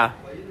today. Yeah.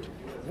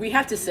 We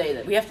have to say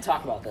that. We have to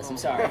talk about this. I'm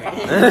sorry.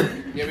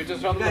 Yeah, we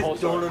just found the whole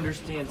You don't story.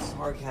 understand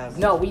sarcasm.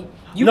 No, we.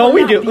 You No, were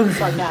we not do. being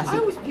sarcastic. I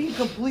was being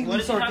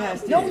completely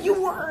sarcastic. No,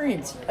 you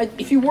weren't.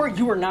 If you were,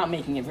 you were not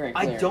making it very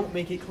I clear. don't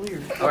make it clear.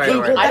 All right, Okay,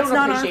 all right. well, I that's don't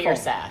not our appreciate your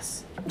fault.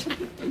 sass.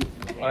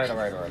 Alright.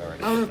 I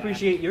don't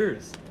appreciate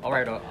yours.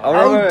 Alright.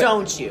 Oh,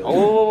 don't you?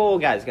 Oh,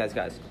 guys.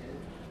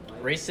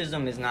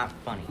 Racism is not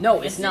funny.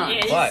 No, it's not.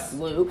 It is. But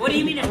Luke. What do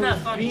you mean it's not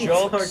funny?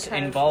 jokes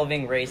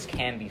involving race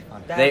can be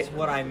funny. That's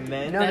what I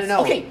meant.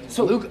 No. Okay,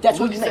 so Luke- that's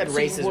Luke what you meant. said So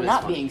racism we're is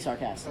not funny. being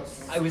sarcastic.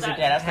 I was Yeah,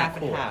 that's half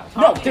not and cool. half.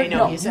 No, Okay,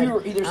 no, he said, you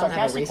were either I don't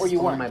have a sarcastic or racist you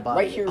on weren't. my body.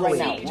 Right here, right wait,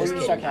 now. just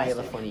Were you kidding. I have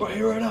a sarcastic? funny. Right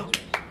here, right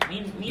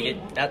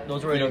now.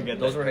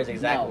 Those were his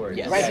exact No. words.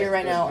 Yes. Right here,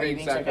 right now. Are you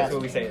being That's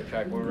what we sarcastic? say at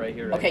track. We're right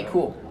here, right Okay, now.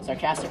 cool.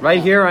 Sarcastic.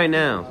 Right here, right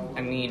now.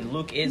 I mean,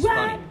 Luke is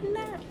funny.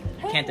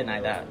 Can't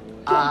deny that.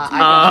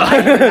 I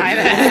can deny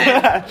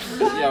that.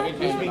 Yeah, we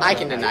can. I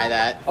can deny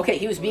that. Okay,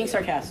 he was being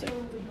sarcastic.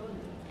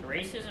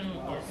 Racism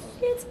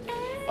is.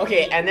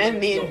 Okay, and then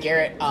me and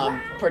Garrett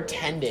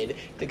pretended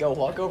to go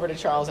walk over to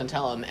Charles and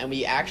tell him, and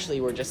we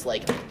actually were just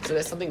like, so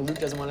there's something Luke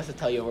doesn't want us to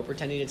tell you, and we're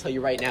pretending to tell you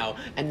right now.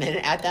 And then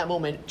at that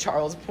moment,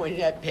 Charles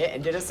pointed at Pitt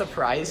and did a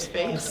surprise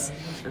face.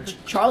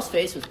 Charles'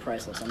 face was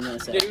priceless. I'm gonna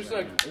say. Yeah, he was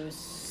like, It was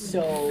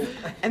so.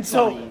 And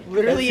so, funny.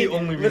 literally, That's the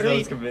only reason I literally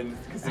was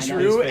convinced. 'Cause of Drew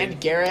Drew's and face.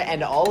 Garrett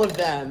and all of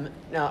them,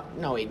 no,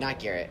 wait, not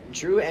Garrett.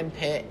 Drew and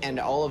Pitt and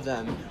all of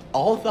them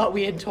all thought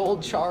we had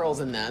told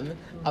Charles and them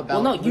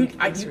about. Well, no, Luke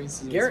thinks racism is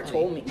Garrett funny.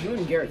 told me. You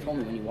and Garrett told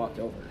me when you walked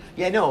over.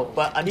 Yeah, no,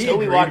 but until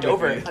we agreed walked with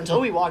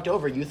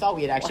over, me. you thought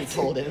we had actually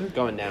told him.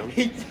 Going down.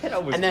 He said I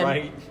was And then-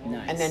 right.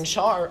 Nice.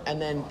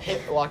 And then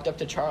Pitt walked up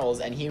to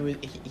Charles, and he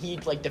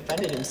like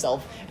defended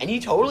himself, and he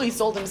totally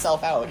sold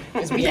himself out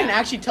because we Yeah. didn't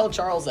actually tell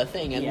Charles a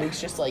thing, and Yeah. Luke's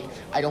just like,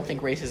 I don't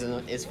think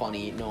racism is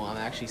funny. No, I'm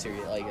actually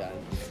serious like that.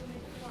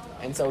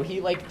 And so he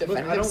like Look,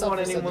 defended I don't himself.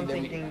 want for anyone something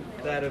that we- thinking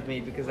that of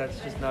me because that's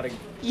just not a.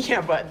 Yeah,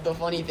 but the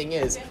funny thing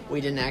is,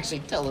 we didn't actually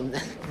tell him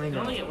that. I It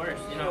know. only get worse,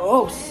 you know.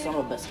 Oh, son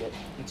of a biscuit.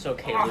 It's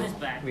okay. Oh, Luke. his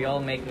back. We all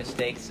make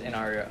mistakes in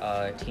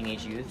our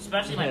teenage youth.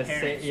 Especially my Yeah,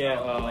 parents. yeah,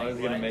 so, I like, was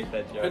gonna what? make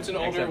that joke. it's an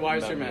older, Except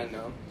wiser about man me.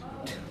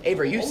 now.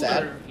 Avery, you said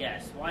Older,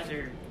 yes,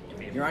 wiser.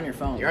 You're on your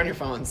phone. you're on your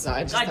phone, so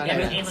I just God thought damn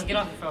it, I- Ava, get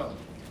off your phone.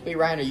 Wait,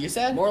 Ryan, are you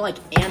sad? More like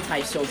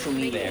anti-social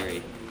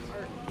media.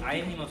 I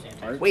am the most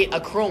anti. Wait,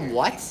 a Chrome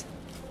what?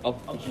 Oh,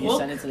 Can you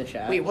send it to the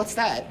chat? Wait, what's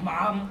that?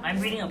 Mom,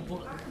 I'm reading a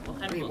book. What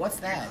kind of Wait, book? what's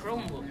that? A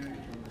Chrome book.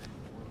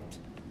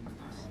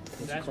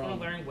 You guys want to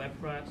learn web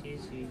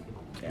proxies? So you can...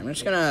 Okay, I'm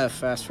just gonna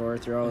fast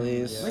forward through all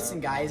these. Listen,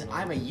 guys,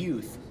 I'm a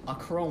youth. A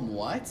Chrome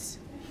what?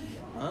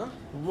 Huh?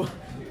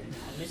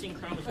 Missing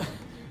Chrome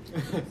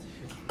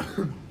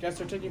Guys,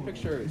 start taking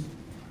pictures.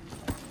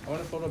 I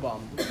want a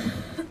photobomb.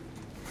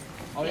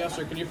 Oh, yes,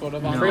 sir. Can you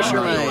photobomb? Pretty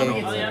sure my-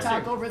 Oh, yes,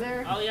 sir. over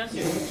there? Oh, yes,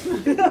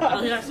 sir.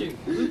 Oh, yes, sir.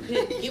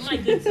 Get my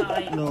good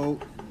side. No.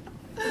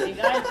 Hey,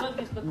 guys, look,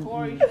 it's the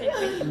core. You should take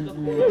pictures of the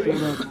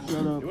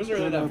core. It wasn't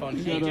really that fun.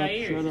 Hey,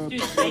 Jair, let's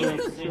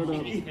do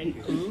the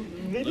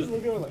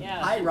pictures.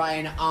 Yeah. Hi,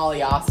 Ryan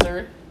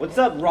Aliasser. what's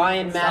up,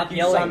 Ryan Stop Matthew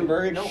yelling.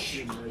 Sunberg?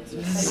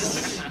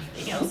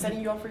 I'm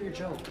setting you up for your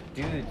joke.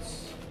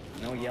 Dudes,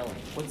 no yelling.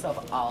 What's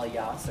up,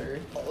 Aliasser?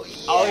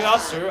 Oh,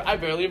 yes, sir. I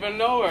barely even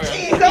know her.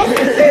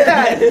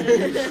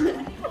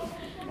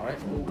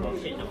 Oh,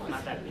 shit, no,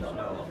 not that bitch.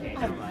 No, okay,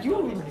 never mind.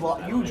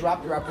 You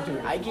dropped your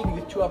opportunity. I gave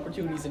you 2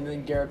 opportunities, and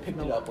then Garrett picked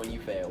it up when you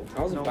failed.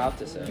 I was about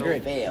to say. You're a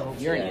fail.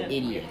 You're an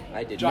idiot.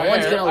 I did. Jair, No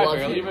one's gonna I love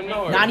barely you. even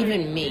know her. Not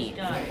even me.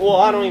 God. Well,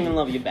 I don't even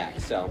love you back,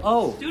 so.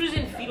 Oh, Dude is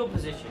in fetal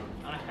position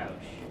on a couch.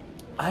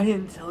 I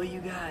didn't tell you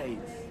guys.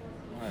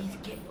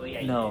 Oh, yeah,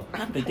 you No,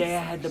 the day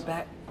I had the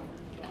back, did.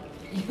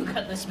 You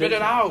got the Spit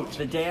it out.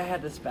 the day I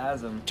had the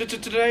spasm,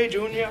 Today,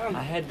 Junior.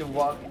 I had to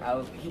walk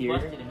out here.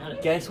 busted another.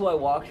 Guess what? I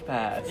walked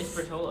past. It's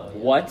Bertolo.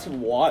 What?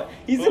 What?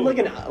 He's in like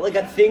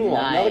a thing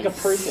one, not like a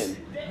Nice. person.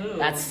 Who?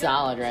 That's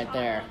solid right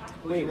there.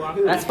 Wait,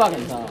 That's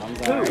fucking Tom. I'm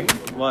sorry.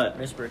 What?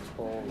 Miss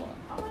Bertola.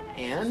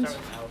 And?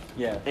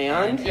 Yeah.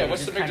 And? Yeah,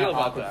 what's the big deal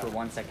about awkward that? for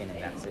 1 second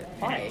and that's it.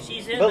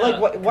 She's in But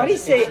like, why do you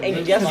say?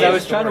 And guess Because I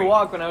was what? trying to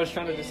walk when I was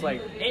trying to just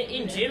like.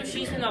 In gym,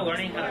 she's in the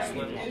learning how to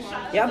swim.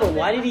 Yeah, but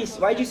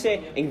why'd you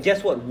say? And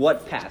guess what?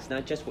 What passed?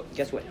 Not just what.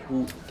 Guess what?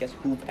 Who? Guess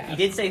who passed? He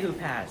did say who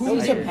passed. Who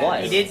was it?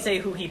 What? He did say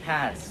who he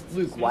passed.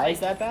 Luke, why is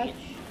that bad?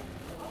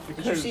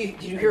 Did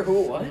you hear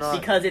who it was?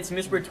 Because it's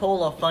Miss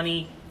Bertola,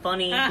 funny. It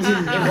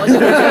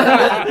wasn't.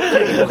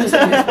 It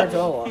wasn't Miss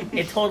Bartola.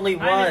 It totally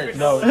Hi, was. Mr.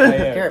 No,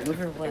 Garrett, move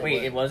your leg.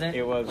 Wait, it wasn't?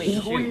 it was. Wait,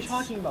 Who are you shoot.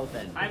 talking about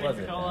then? I'm was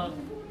in it? Bertola.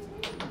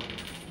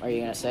 Are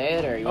you gonna say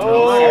it or you?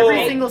 Oh!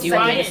 Every single You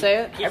second want you it? say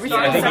it. Every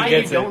I think single he time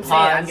gets you it. don't say it,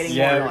 I'm getting more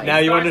Yeah, annoyed. now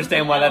you Starts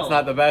understand with why an that's L.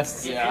 not the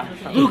best. Yeah.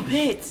 Luke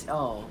Pitts.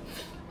 Oh,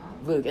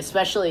 Luke,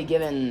 especially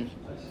given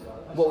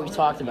what we've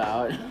talked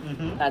about,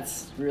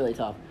 that's really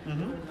tough.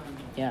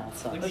 Yeah, that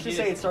sucks. Let's just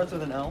say it starts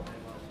with an L.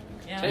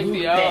 Yeah. Take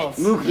the L.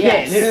 Luke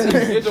Yes.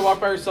 You have to walk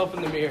by yourself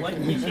in the mirror. What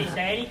did you say?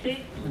 Say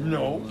anything?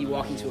 No. You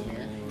walk into a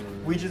mirror.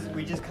 We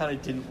just kind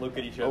of didn't look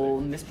at each other. Oh,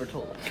 Miss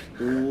Bertola.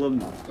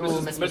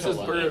 Mrs.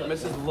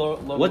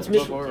 What's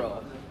Miss-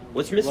 Laura?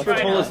 What's Miss Try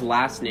it Bertola's out.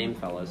 last name,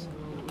 fellas?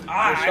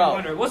 I Rochelle.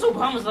 wonder. What's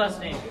Obama's last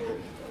name?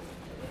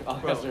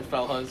 Officer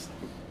fellas.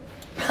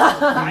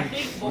 I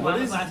think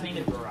Obama's last name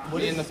is Barack.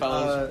 Me and the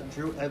fellas.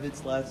 Drew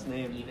Evans' last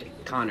name?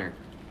 Connor.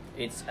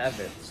 It's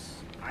Evans.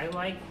 I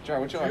like.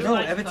 Jared, what's your Drew No,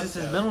 likes Evans is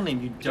his cupcakes. middle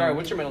name. You Jared, don't.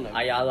 what's your middle name?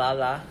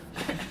 Ayala.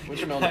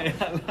 What's your middle name?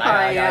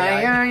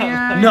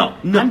 No,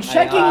 no. I'm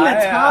checking the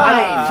I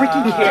time.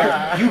 freaking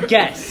care. You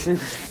guess.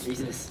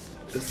 Jesus.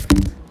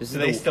 Do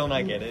they still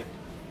not get it?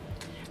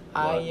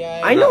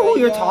 I know who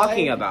you're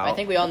talking about. I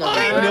think we all know.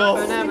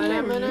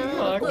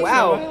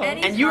 Wow.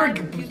 Anytime And you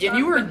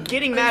were talk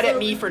getting mad at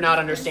me for not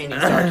understanding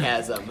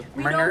sarcasm.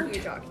 We know who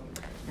you're talking.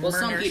 Well,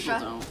 some people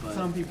don't. But.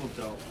 Some people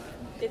don't.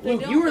 If they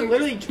Luke, don't, you were they're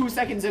literally 2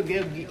 seconds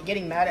ago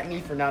getting mad at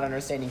me for not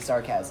understanding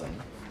sarcasm.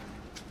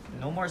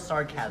 No more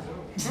sarcasm.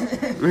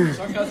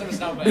 Sarcasm is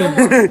not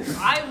bad.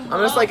 I'm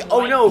just like,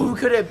 oh no, who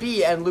could it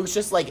be? And Luke's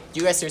just like, do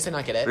you guys seriously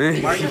not get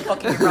it? Why are you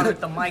fucking around with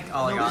the mic,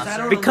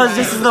 Alias? Because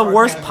this is the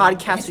worst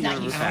podcast we've ever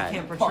I had.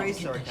 can't portray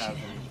sarcasm.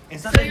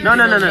 It's not No,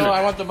 no, no, no, No, no.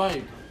 I want the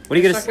mic. What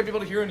are you It's gonna? not gonna be able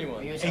to hear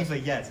anyone. Ainsley,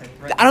 yes.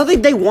 I don't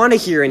think they want to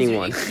hear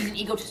anyone. He's an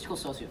egotistical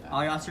sociopath.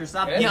 Alias,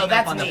 stop Yeah. beating No, up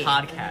that's on the me.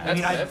 podcast. I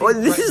mean, I Well,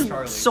 this is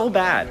so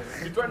bad.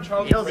 You threatened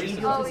Charles You know, with the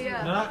racism. Oh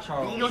yeah. Not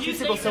Charles.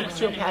 Egotistical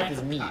sociopath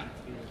is me.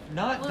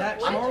 Not that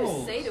What did you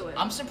Charles. say to him?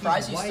 I'm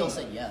surprised you still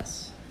said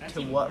yes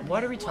To what?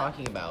 What are we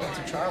talking about?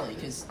 to Charlie,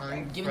 because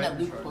given that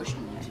Luke pushed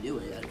him to do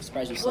it, I'm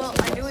surprised you still Well,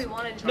 said I yes. knew he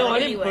wanted to. No, I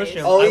didn't push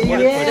him. Oh I wanted to push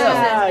him.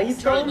 yeah, he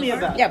told me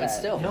about. Yeah, but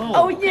still. No.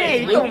 Oh yeah,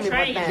 he Luke told me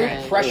tried about to-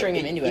 that. Pressuring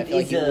him into it, I feel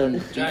like you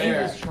wouldn't.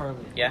 Jair, Charlie.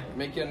 Yeah.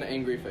 make an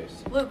angry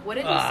face. Look, what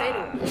did you say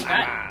to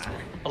him?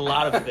 A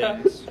lot of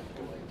things.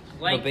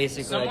 Like, But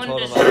basically, I someone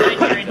told him describe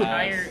about your it.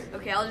 entire.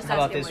 Okay, I'll just How ask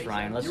about him this, what he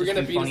Ryan? Let's You were just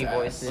gonna do beat funny his ass.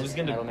 voices. I was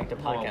gonna- That'll make the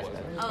podcast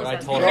better. Oh, But I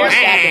is told that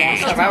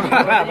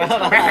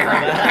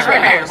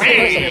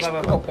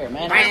him. Go pair,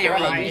 man. That's the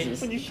right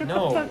reasons.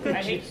 No. I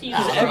hate you.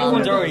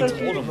 Everyone's already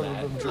told him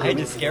that. I had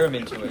to scare him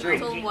into it. Told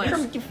him what?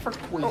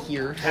 Wait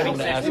here. Told him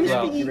to ask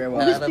about. You're very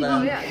well.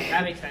 Oh yeah.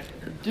 That makes sense.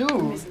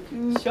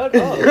 Shut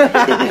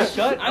up.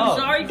 Shut I'm up.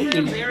 sorry for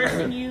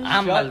embarrassing you.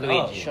 I'm Shut Luigi.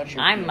 up. Shut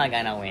your I'm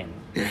gonna win.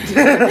 That's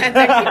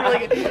actually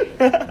really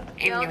good.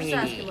 Yeah, I'll just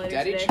ask him later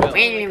Daddy today.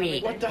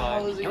 chill. What the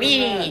hell is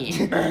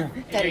he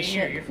Daddy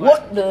shit. shit.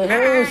 What the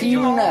hell is he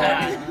doing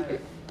that?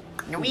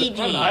 Luigi.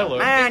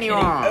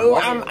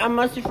 Oh, I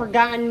must have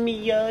forgotten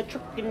me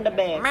trick in the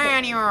bag.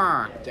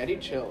 Daddy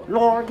chill.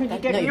 Lord, could you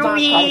get me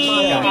Luigi.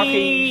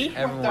 What the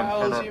Everyone,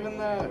 hell shut is up. even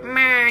that?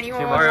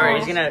 Alright,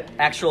 he's gonna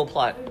actual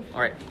plot.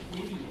 Alright.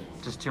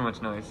 Just too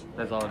much noise.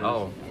 That's all it is.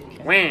 Oh.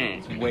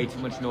 It's way too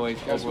much noise.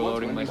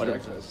 Overloading my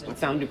stuff. What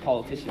sound do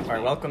politicians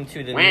Alright, welcome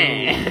to the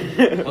make?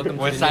 new. Welcome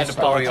to What the side new do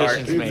story arc.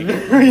 politicians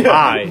make?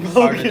 Why?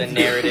 Part of the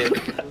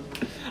narrative.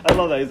 I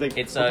love that. He's like,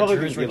 It's Republicans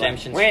Drew's be like,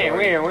 redemption where,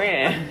 story.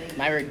 where?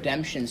 My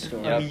redemption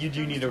story. Yep. I mean, you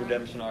do need a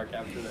redemption arc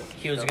after this.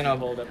 He was gonna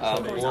blow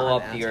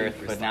up the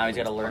earth, but now he's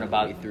gotta learn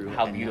about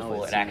how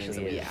beautiful it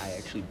actually is. Yeah, I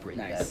actually break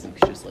Nice. that.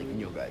 Luke's just like,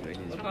 no, guys.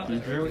 What about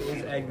this? Drew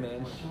is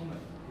Eggman.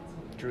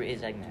 Drew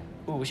is Eggman.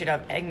 Ooh, we should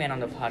have Eggman on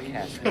the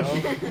podcast.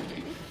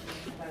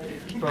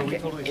 Bro, we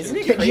totally Isn't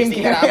it Jim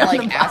crazy that Carrey I'm on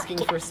like the asking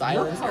for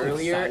silence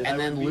earlier, and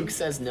then Luke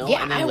says no,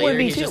 Yeah, and then I later would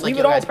be he's too. just We like,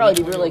 would "Yo, all guys, probably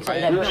can be you really quiet?"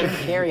 excited to have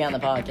Jim Carrey on the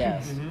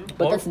podcast.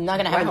 But that's not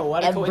gonna happen Wow,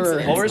 what a ever.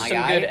 coincidence. What were My some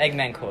guy. good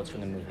Eggman quotes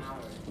from the movie?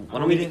 I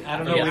don't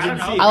know. Yeah, We I didn't don't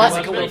see know. it. I'll ask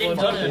We didn't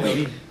go to the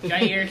movie.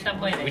 Jair, stop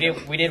playing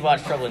it. We did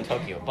watch Trouble in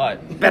Tokyo,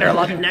 but Better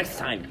luck next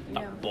time,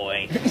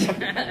 boy.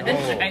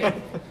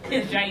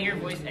 Jair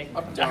voice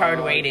acting. the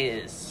hard way it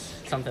is.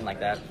 Something like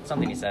that.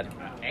 Something he said.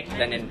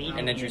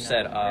 And then Drew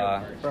said,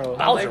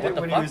 Bowser, what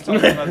the When he was fuck?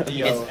 talking about the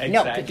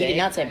No, exact he did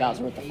not say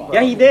Bowser. What the fuck?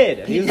 Yeah, he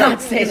did. He did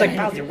not say He's like,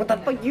 that. Bowser, what the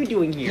fuck you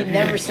doing He here?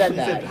 never said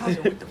that.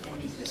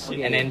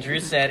 And then Drew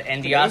said,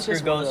 and the Today's Oscar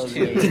just one of goes those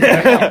to days.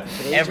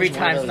 every just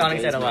one time of those Sonic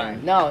days, said a man.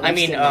 line. No, I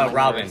mean, that's the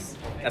Robin. numbers.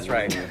 That's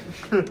right.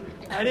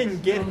 I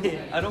didn't get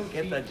it. I don't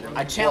get that joke.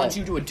 I challenge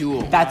you to a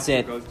duel. That's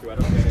it. Goes to, I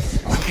don't get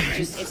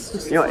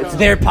it. You know, it's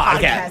their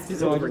podcast.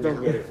 is over.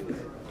 Don't get it.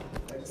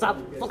 Stop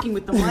fucking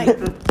with the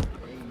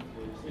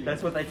mic.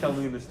 That's what they tell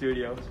me in the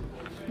studio.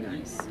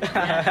 Nice.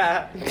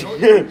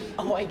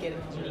 Oh, I get it.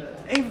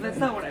 Hey, but that's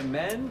not what I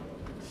meant.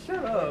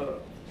 Shut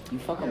up. You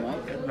fucking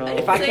mic. No.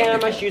 If I can't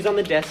have my shoes on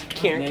the desk,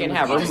 Karen can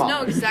have You her just know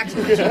mom.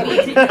 exactly what you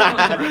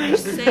mean. You're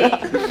just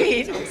saying.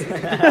 Did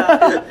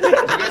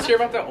you guys hear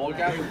about that old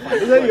guy who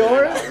played? Is that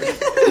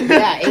yours?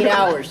 Yeah, 8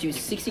 hours. He was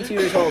 62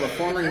 years old, a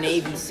former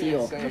Navy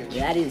SEAL.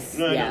 That is,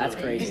 yeah, that's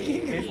crazy.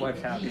 His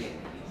wife's happy.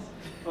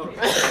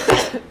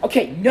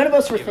 Okay, none of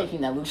us were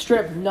thinking that, Luke.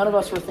 Straight up, none of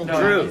us were thinking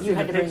Drew. that. You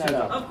had to bring that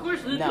up. Of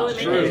course, Luke No,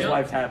 totally Drew, made his that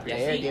wife's joke. happy.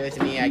 Jair gave it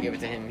to me. I give it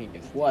to him. He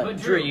gives. What?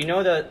 Drew, you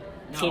know the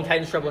Teen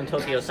Titans Trouble in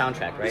Tokyo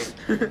soundtrack, right?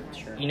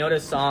 You know the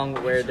song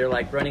where they're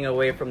like running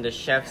away from the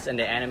chefs and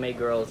the anime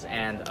girls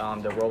and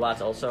the robots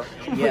also?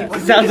 Yeah.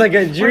 Sounds like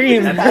a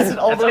dream. Pass it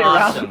all the way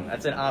Awesome.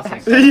 That's an awesome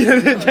song.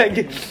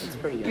 It's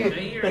pretty good.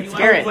 It's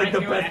Garrett. like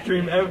the best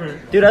dream ever.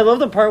 Dude, I love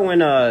the part when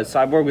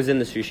Cyborg was in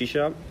the sushi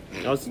shop.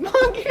 I was,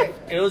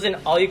 It was an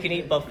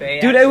all-you-can-eat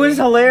buffet. dude, it was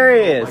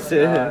hilarious.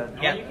 Yeah,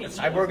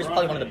 Cyborg is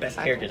probably one of the best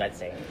characters, I'd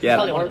say. Yeah.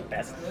 Probably one of the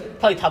best.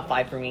 Probably top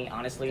 5 for me,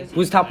 honestly.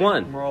 Who's top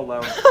one? We're all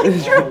loud.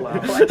 We're all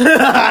loud.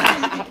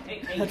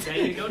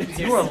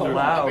 You are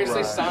loud.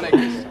 Obviously, Ryan. Sonic.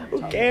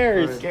 Who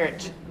cares?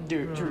 Garrett,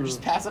 dude, Drew,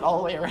 just pass it all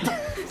the way around.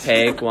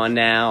 Take one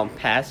now,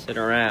 pass it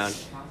around.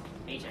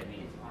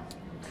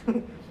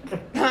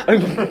 What?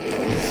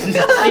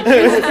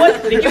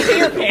 Did you see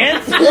your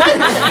pants?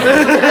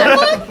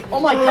 Oh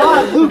my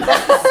god, Luke,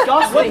 that's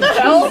disgusting.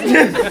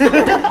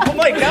 Oh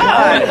my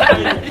god!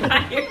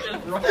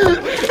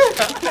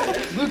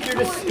 Luke, you're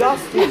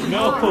disgusting.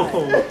 No.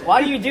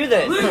 Why do you do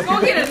this? Luke, go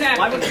get a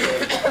Why napkin. would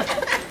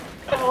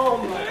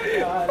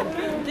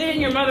you... Didn't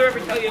your mother ever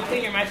tell you to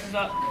clean your messes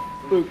up?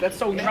 Luke, that's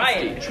so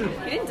Ryan.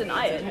 He didn't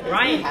deny it.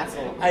 Ryan.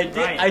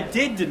 I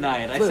did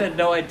deny it. I said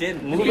no, I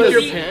didn't. Move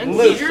your pants.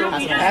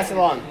 Pass it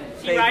along.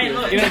 See, Ryan,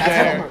 look.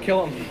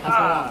 Kill him.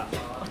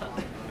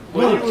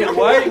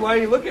 Why are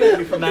you looking at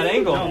me from that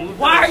angle?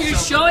 Why are you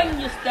showing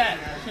us that?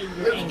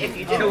 If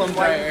you kill him,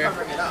 why are you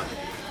covering it up?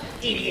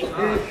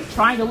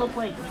 Trying to look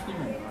like.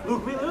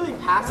 Luke, we literally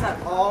passed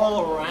that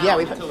all around. Yeah,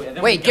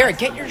 wait, Garrett,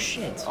 get your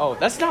shit. Oh,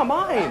 that's not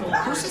mine.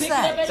 Whose is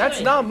that? That's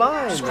not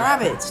mine. Just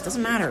grab it. It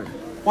doesn't matter.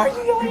 Why are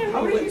you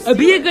yelling?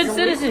 Be a good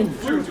citizen.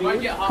 Drew, do I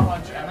get hot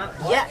lunch?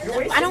 Yeah,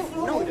 I don't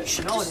know. You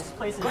should just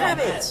grab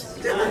it.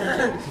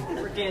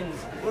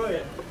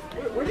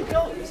 Where'd it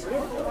go?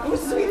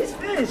 Who's sweetest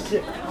fish?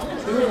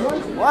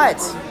 What?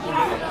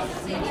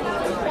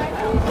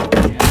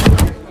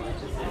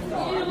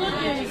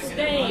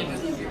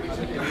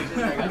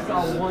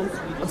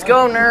 Let's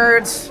go,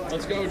 nerds.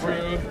 Let's go,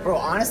 Drew. Bro,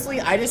 honestly,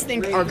 I just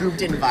think our group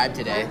didn't vibe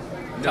today.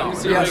 No. It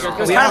was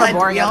kind of a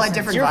boring. We all had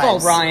different It's your vibes.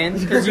 fault, Ryan,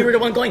 because you were the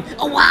one going,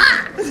 oh,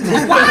 wow!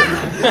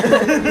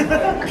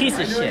 Piece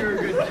of shit.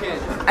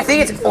 I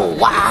think it's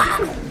wow.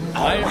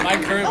 My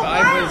current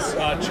vibe was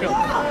chill.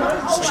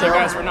 You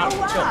guys were not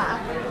chill.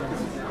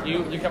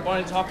 You kept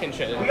wanting to talk and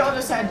shit. We all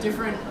just had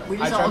different. We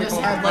I just tried all to just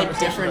come had up like with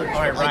different.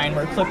 All right, Ryan,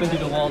 we're clipping through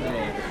the wall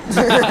today.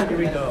 Here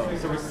we go.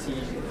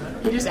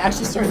 He just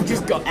actually started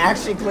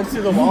actually clipped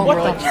through the wall.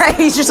 Bro.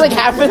 He's just like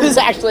half of this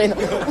actually.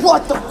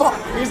 What the fuck?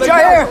 He's like,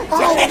 Jair!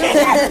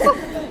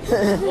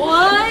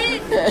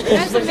 What?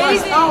 That's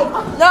amazing.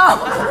 No!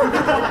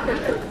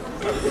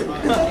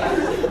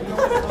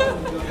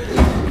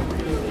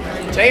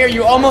 Jair,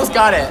 you almost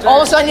got it.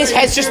 All of a sudden, his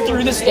head's just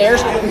through the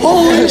stairs.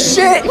 Holy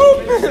shit!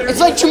 It's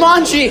like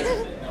Jumanji.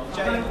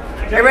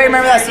 Everybody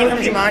remember that scene from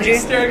Jumanji?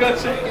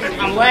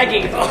 I'm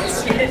lagging. Oh,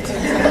 shit.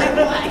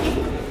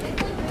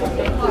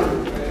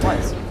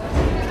 What?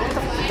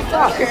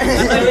 Fuck.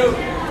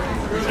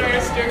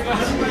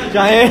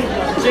 Giant.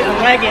 Shit, I'm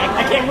lagging.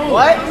 I can't move.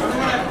 What?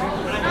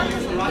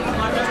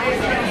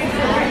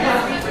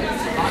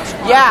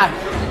 Yeah.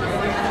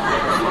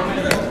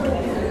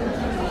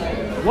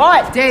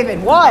 What?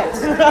 David, what?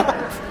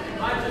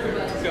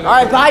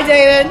 Alright, bye,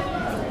 David.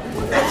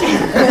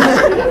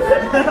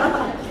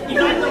 Get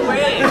out of the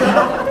way.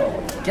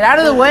 Get out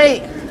of the way.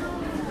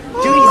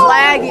 Dude, he's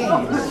lagging.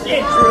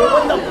 Shit, Drew.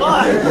 What the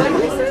fuck?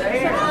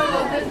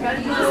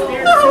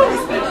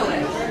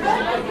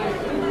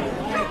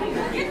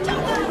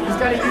 He's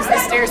gotta use the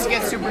stairs to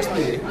get super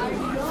speed.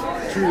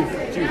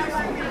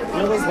 You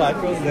know those black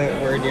girls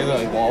that were near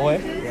the wallway?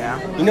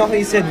 Yeah. You know how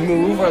you said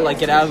move or like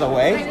get out of the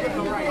way?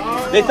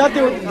 They thought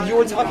you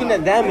were talking to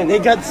them and they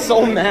got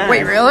so mad.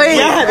 Wait, really?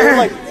 Yeah, they were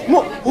like,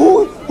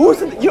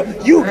 who's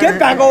you get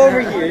back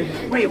over here.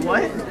 Wait,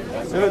 what?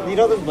 So, you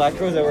know those black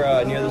girls that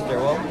were near the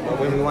stairwell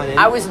when we went in?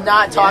 I was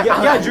not talking.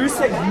 Yeah, Drew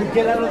said you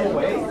get out of the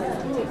way.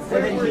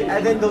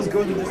 And then those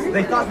girls were just,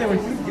 they thought they were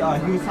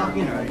he was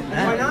talking to her.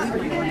 Why not?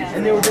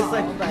 And they were just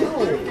like, yo,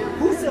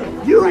 who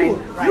said you?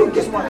 You just want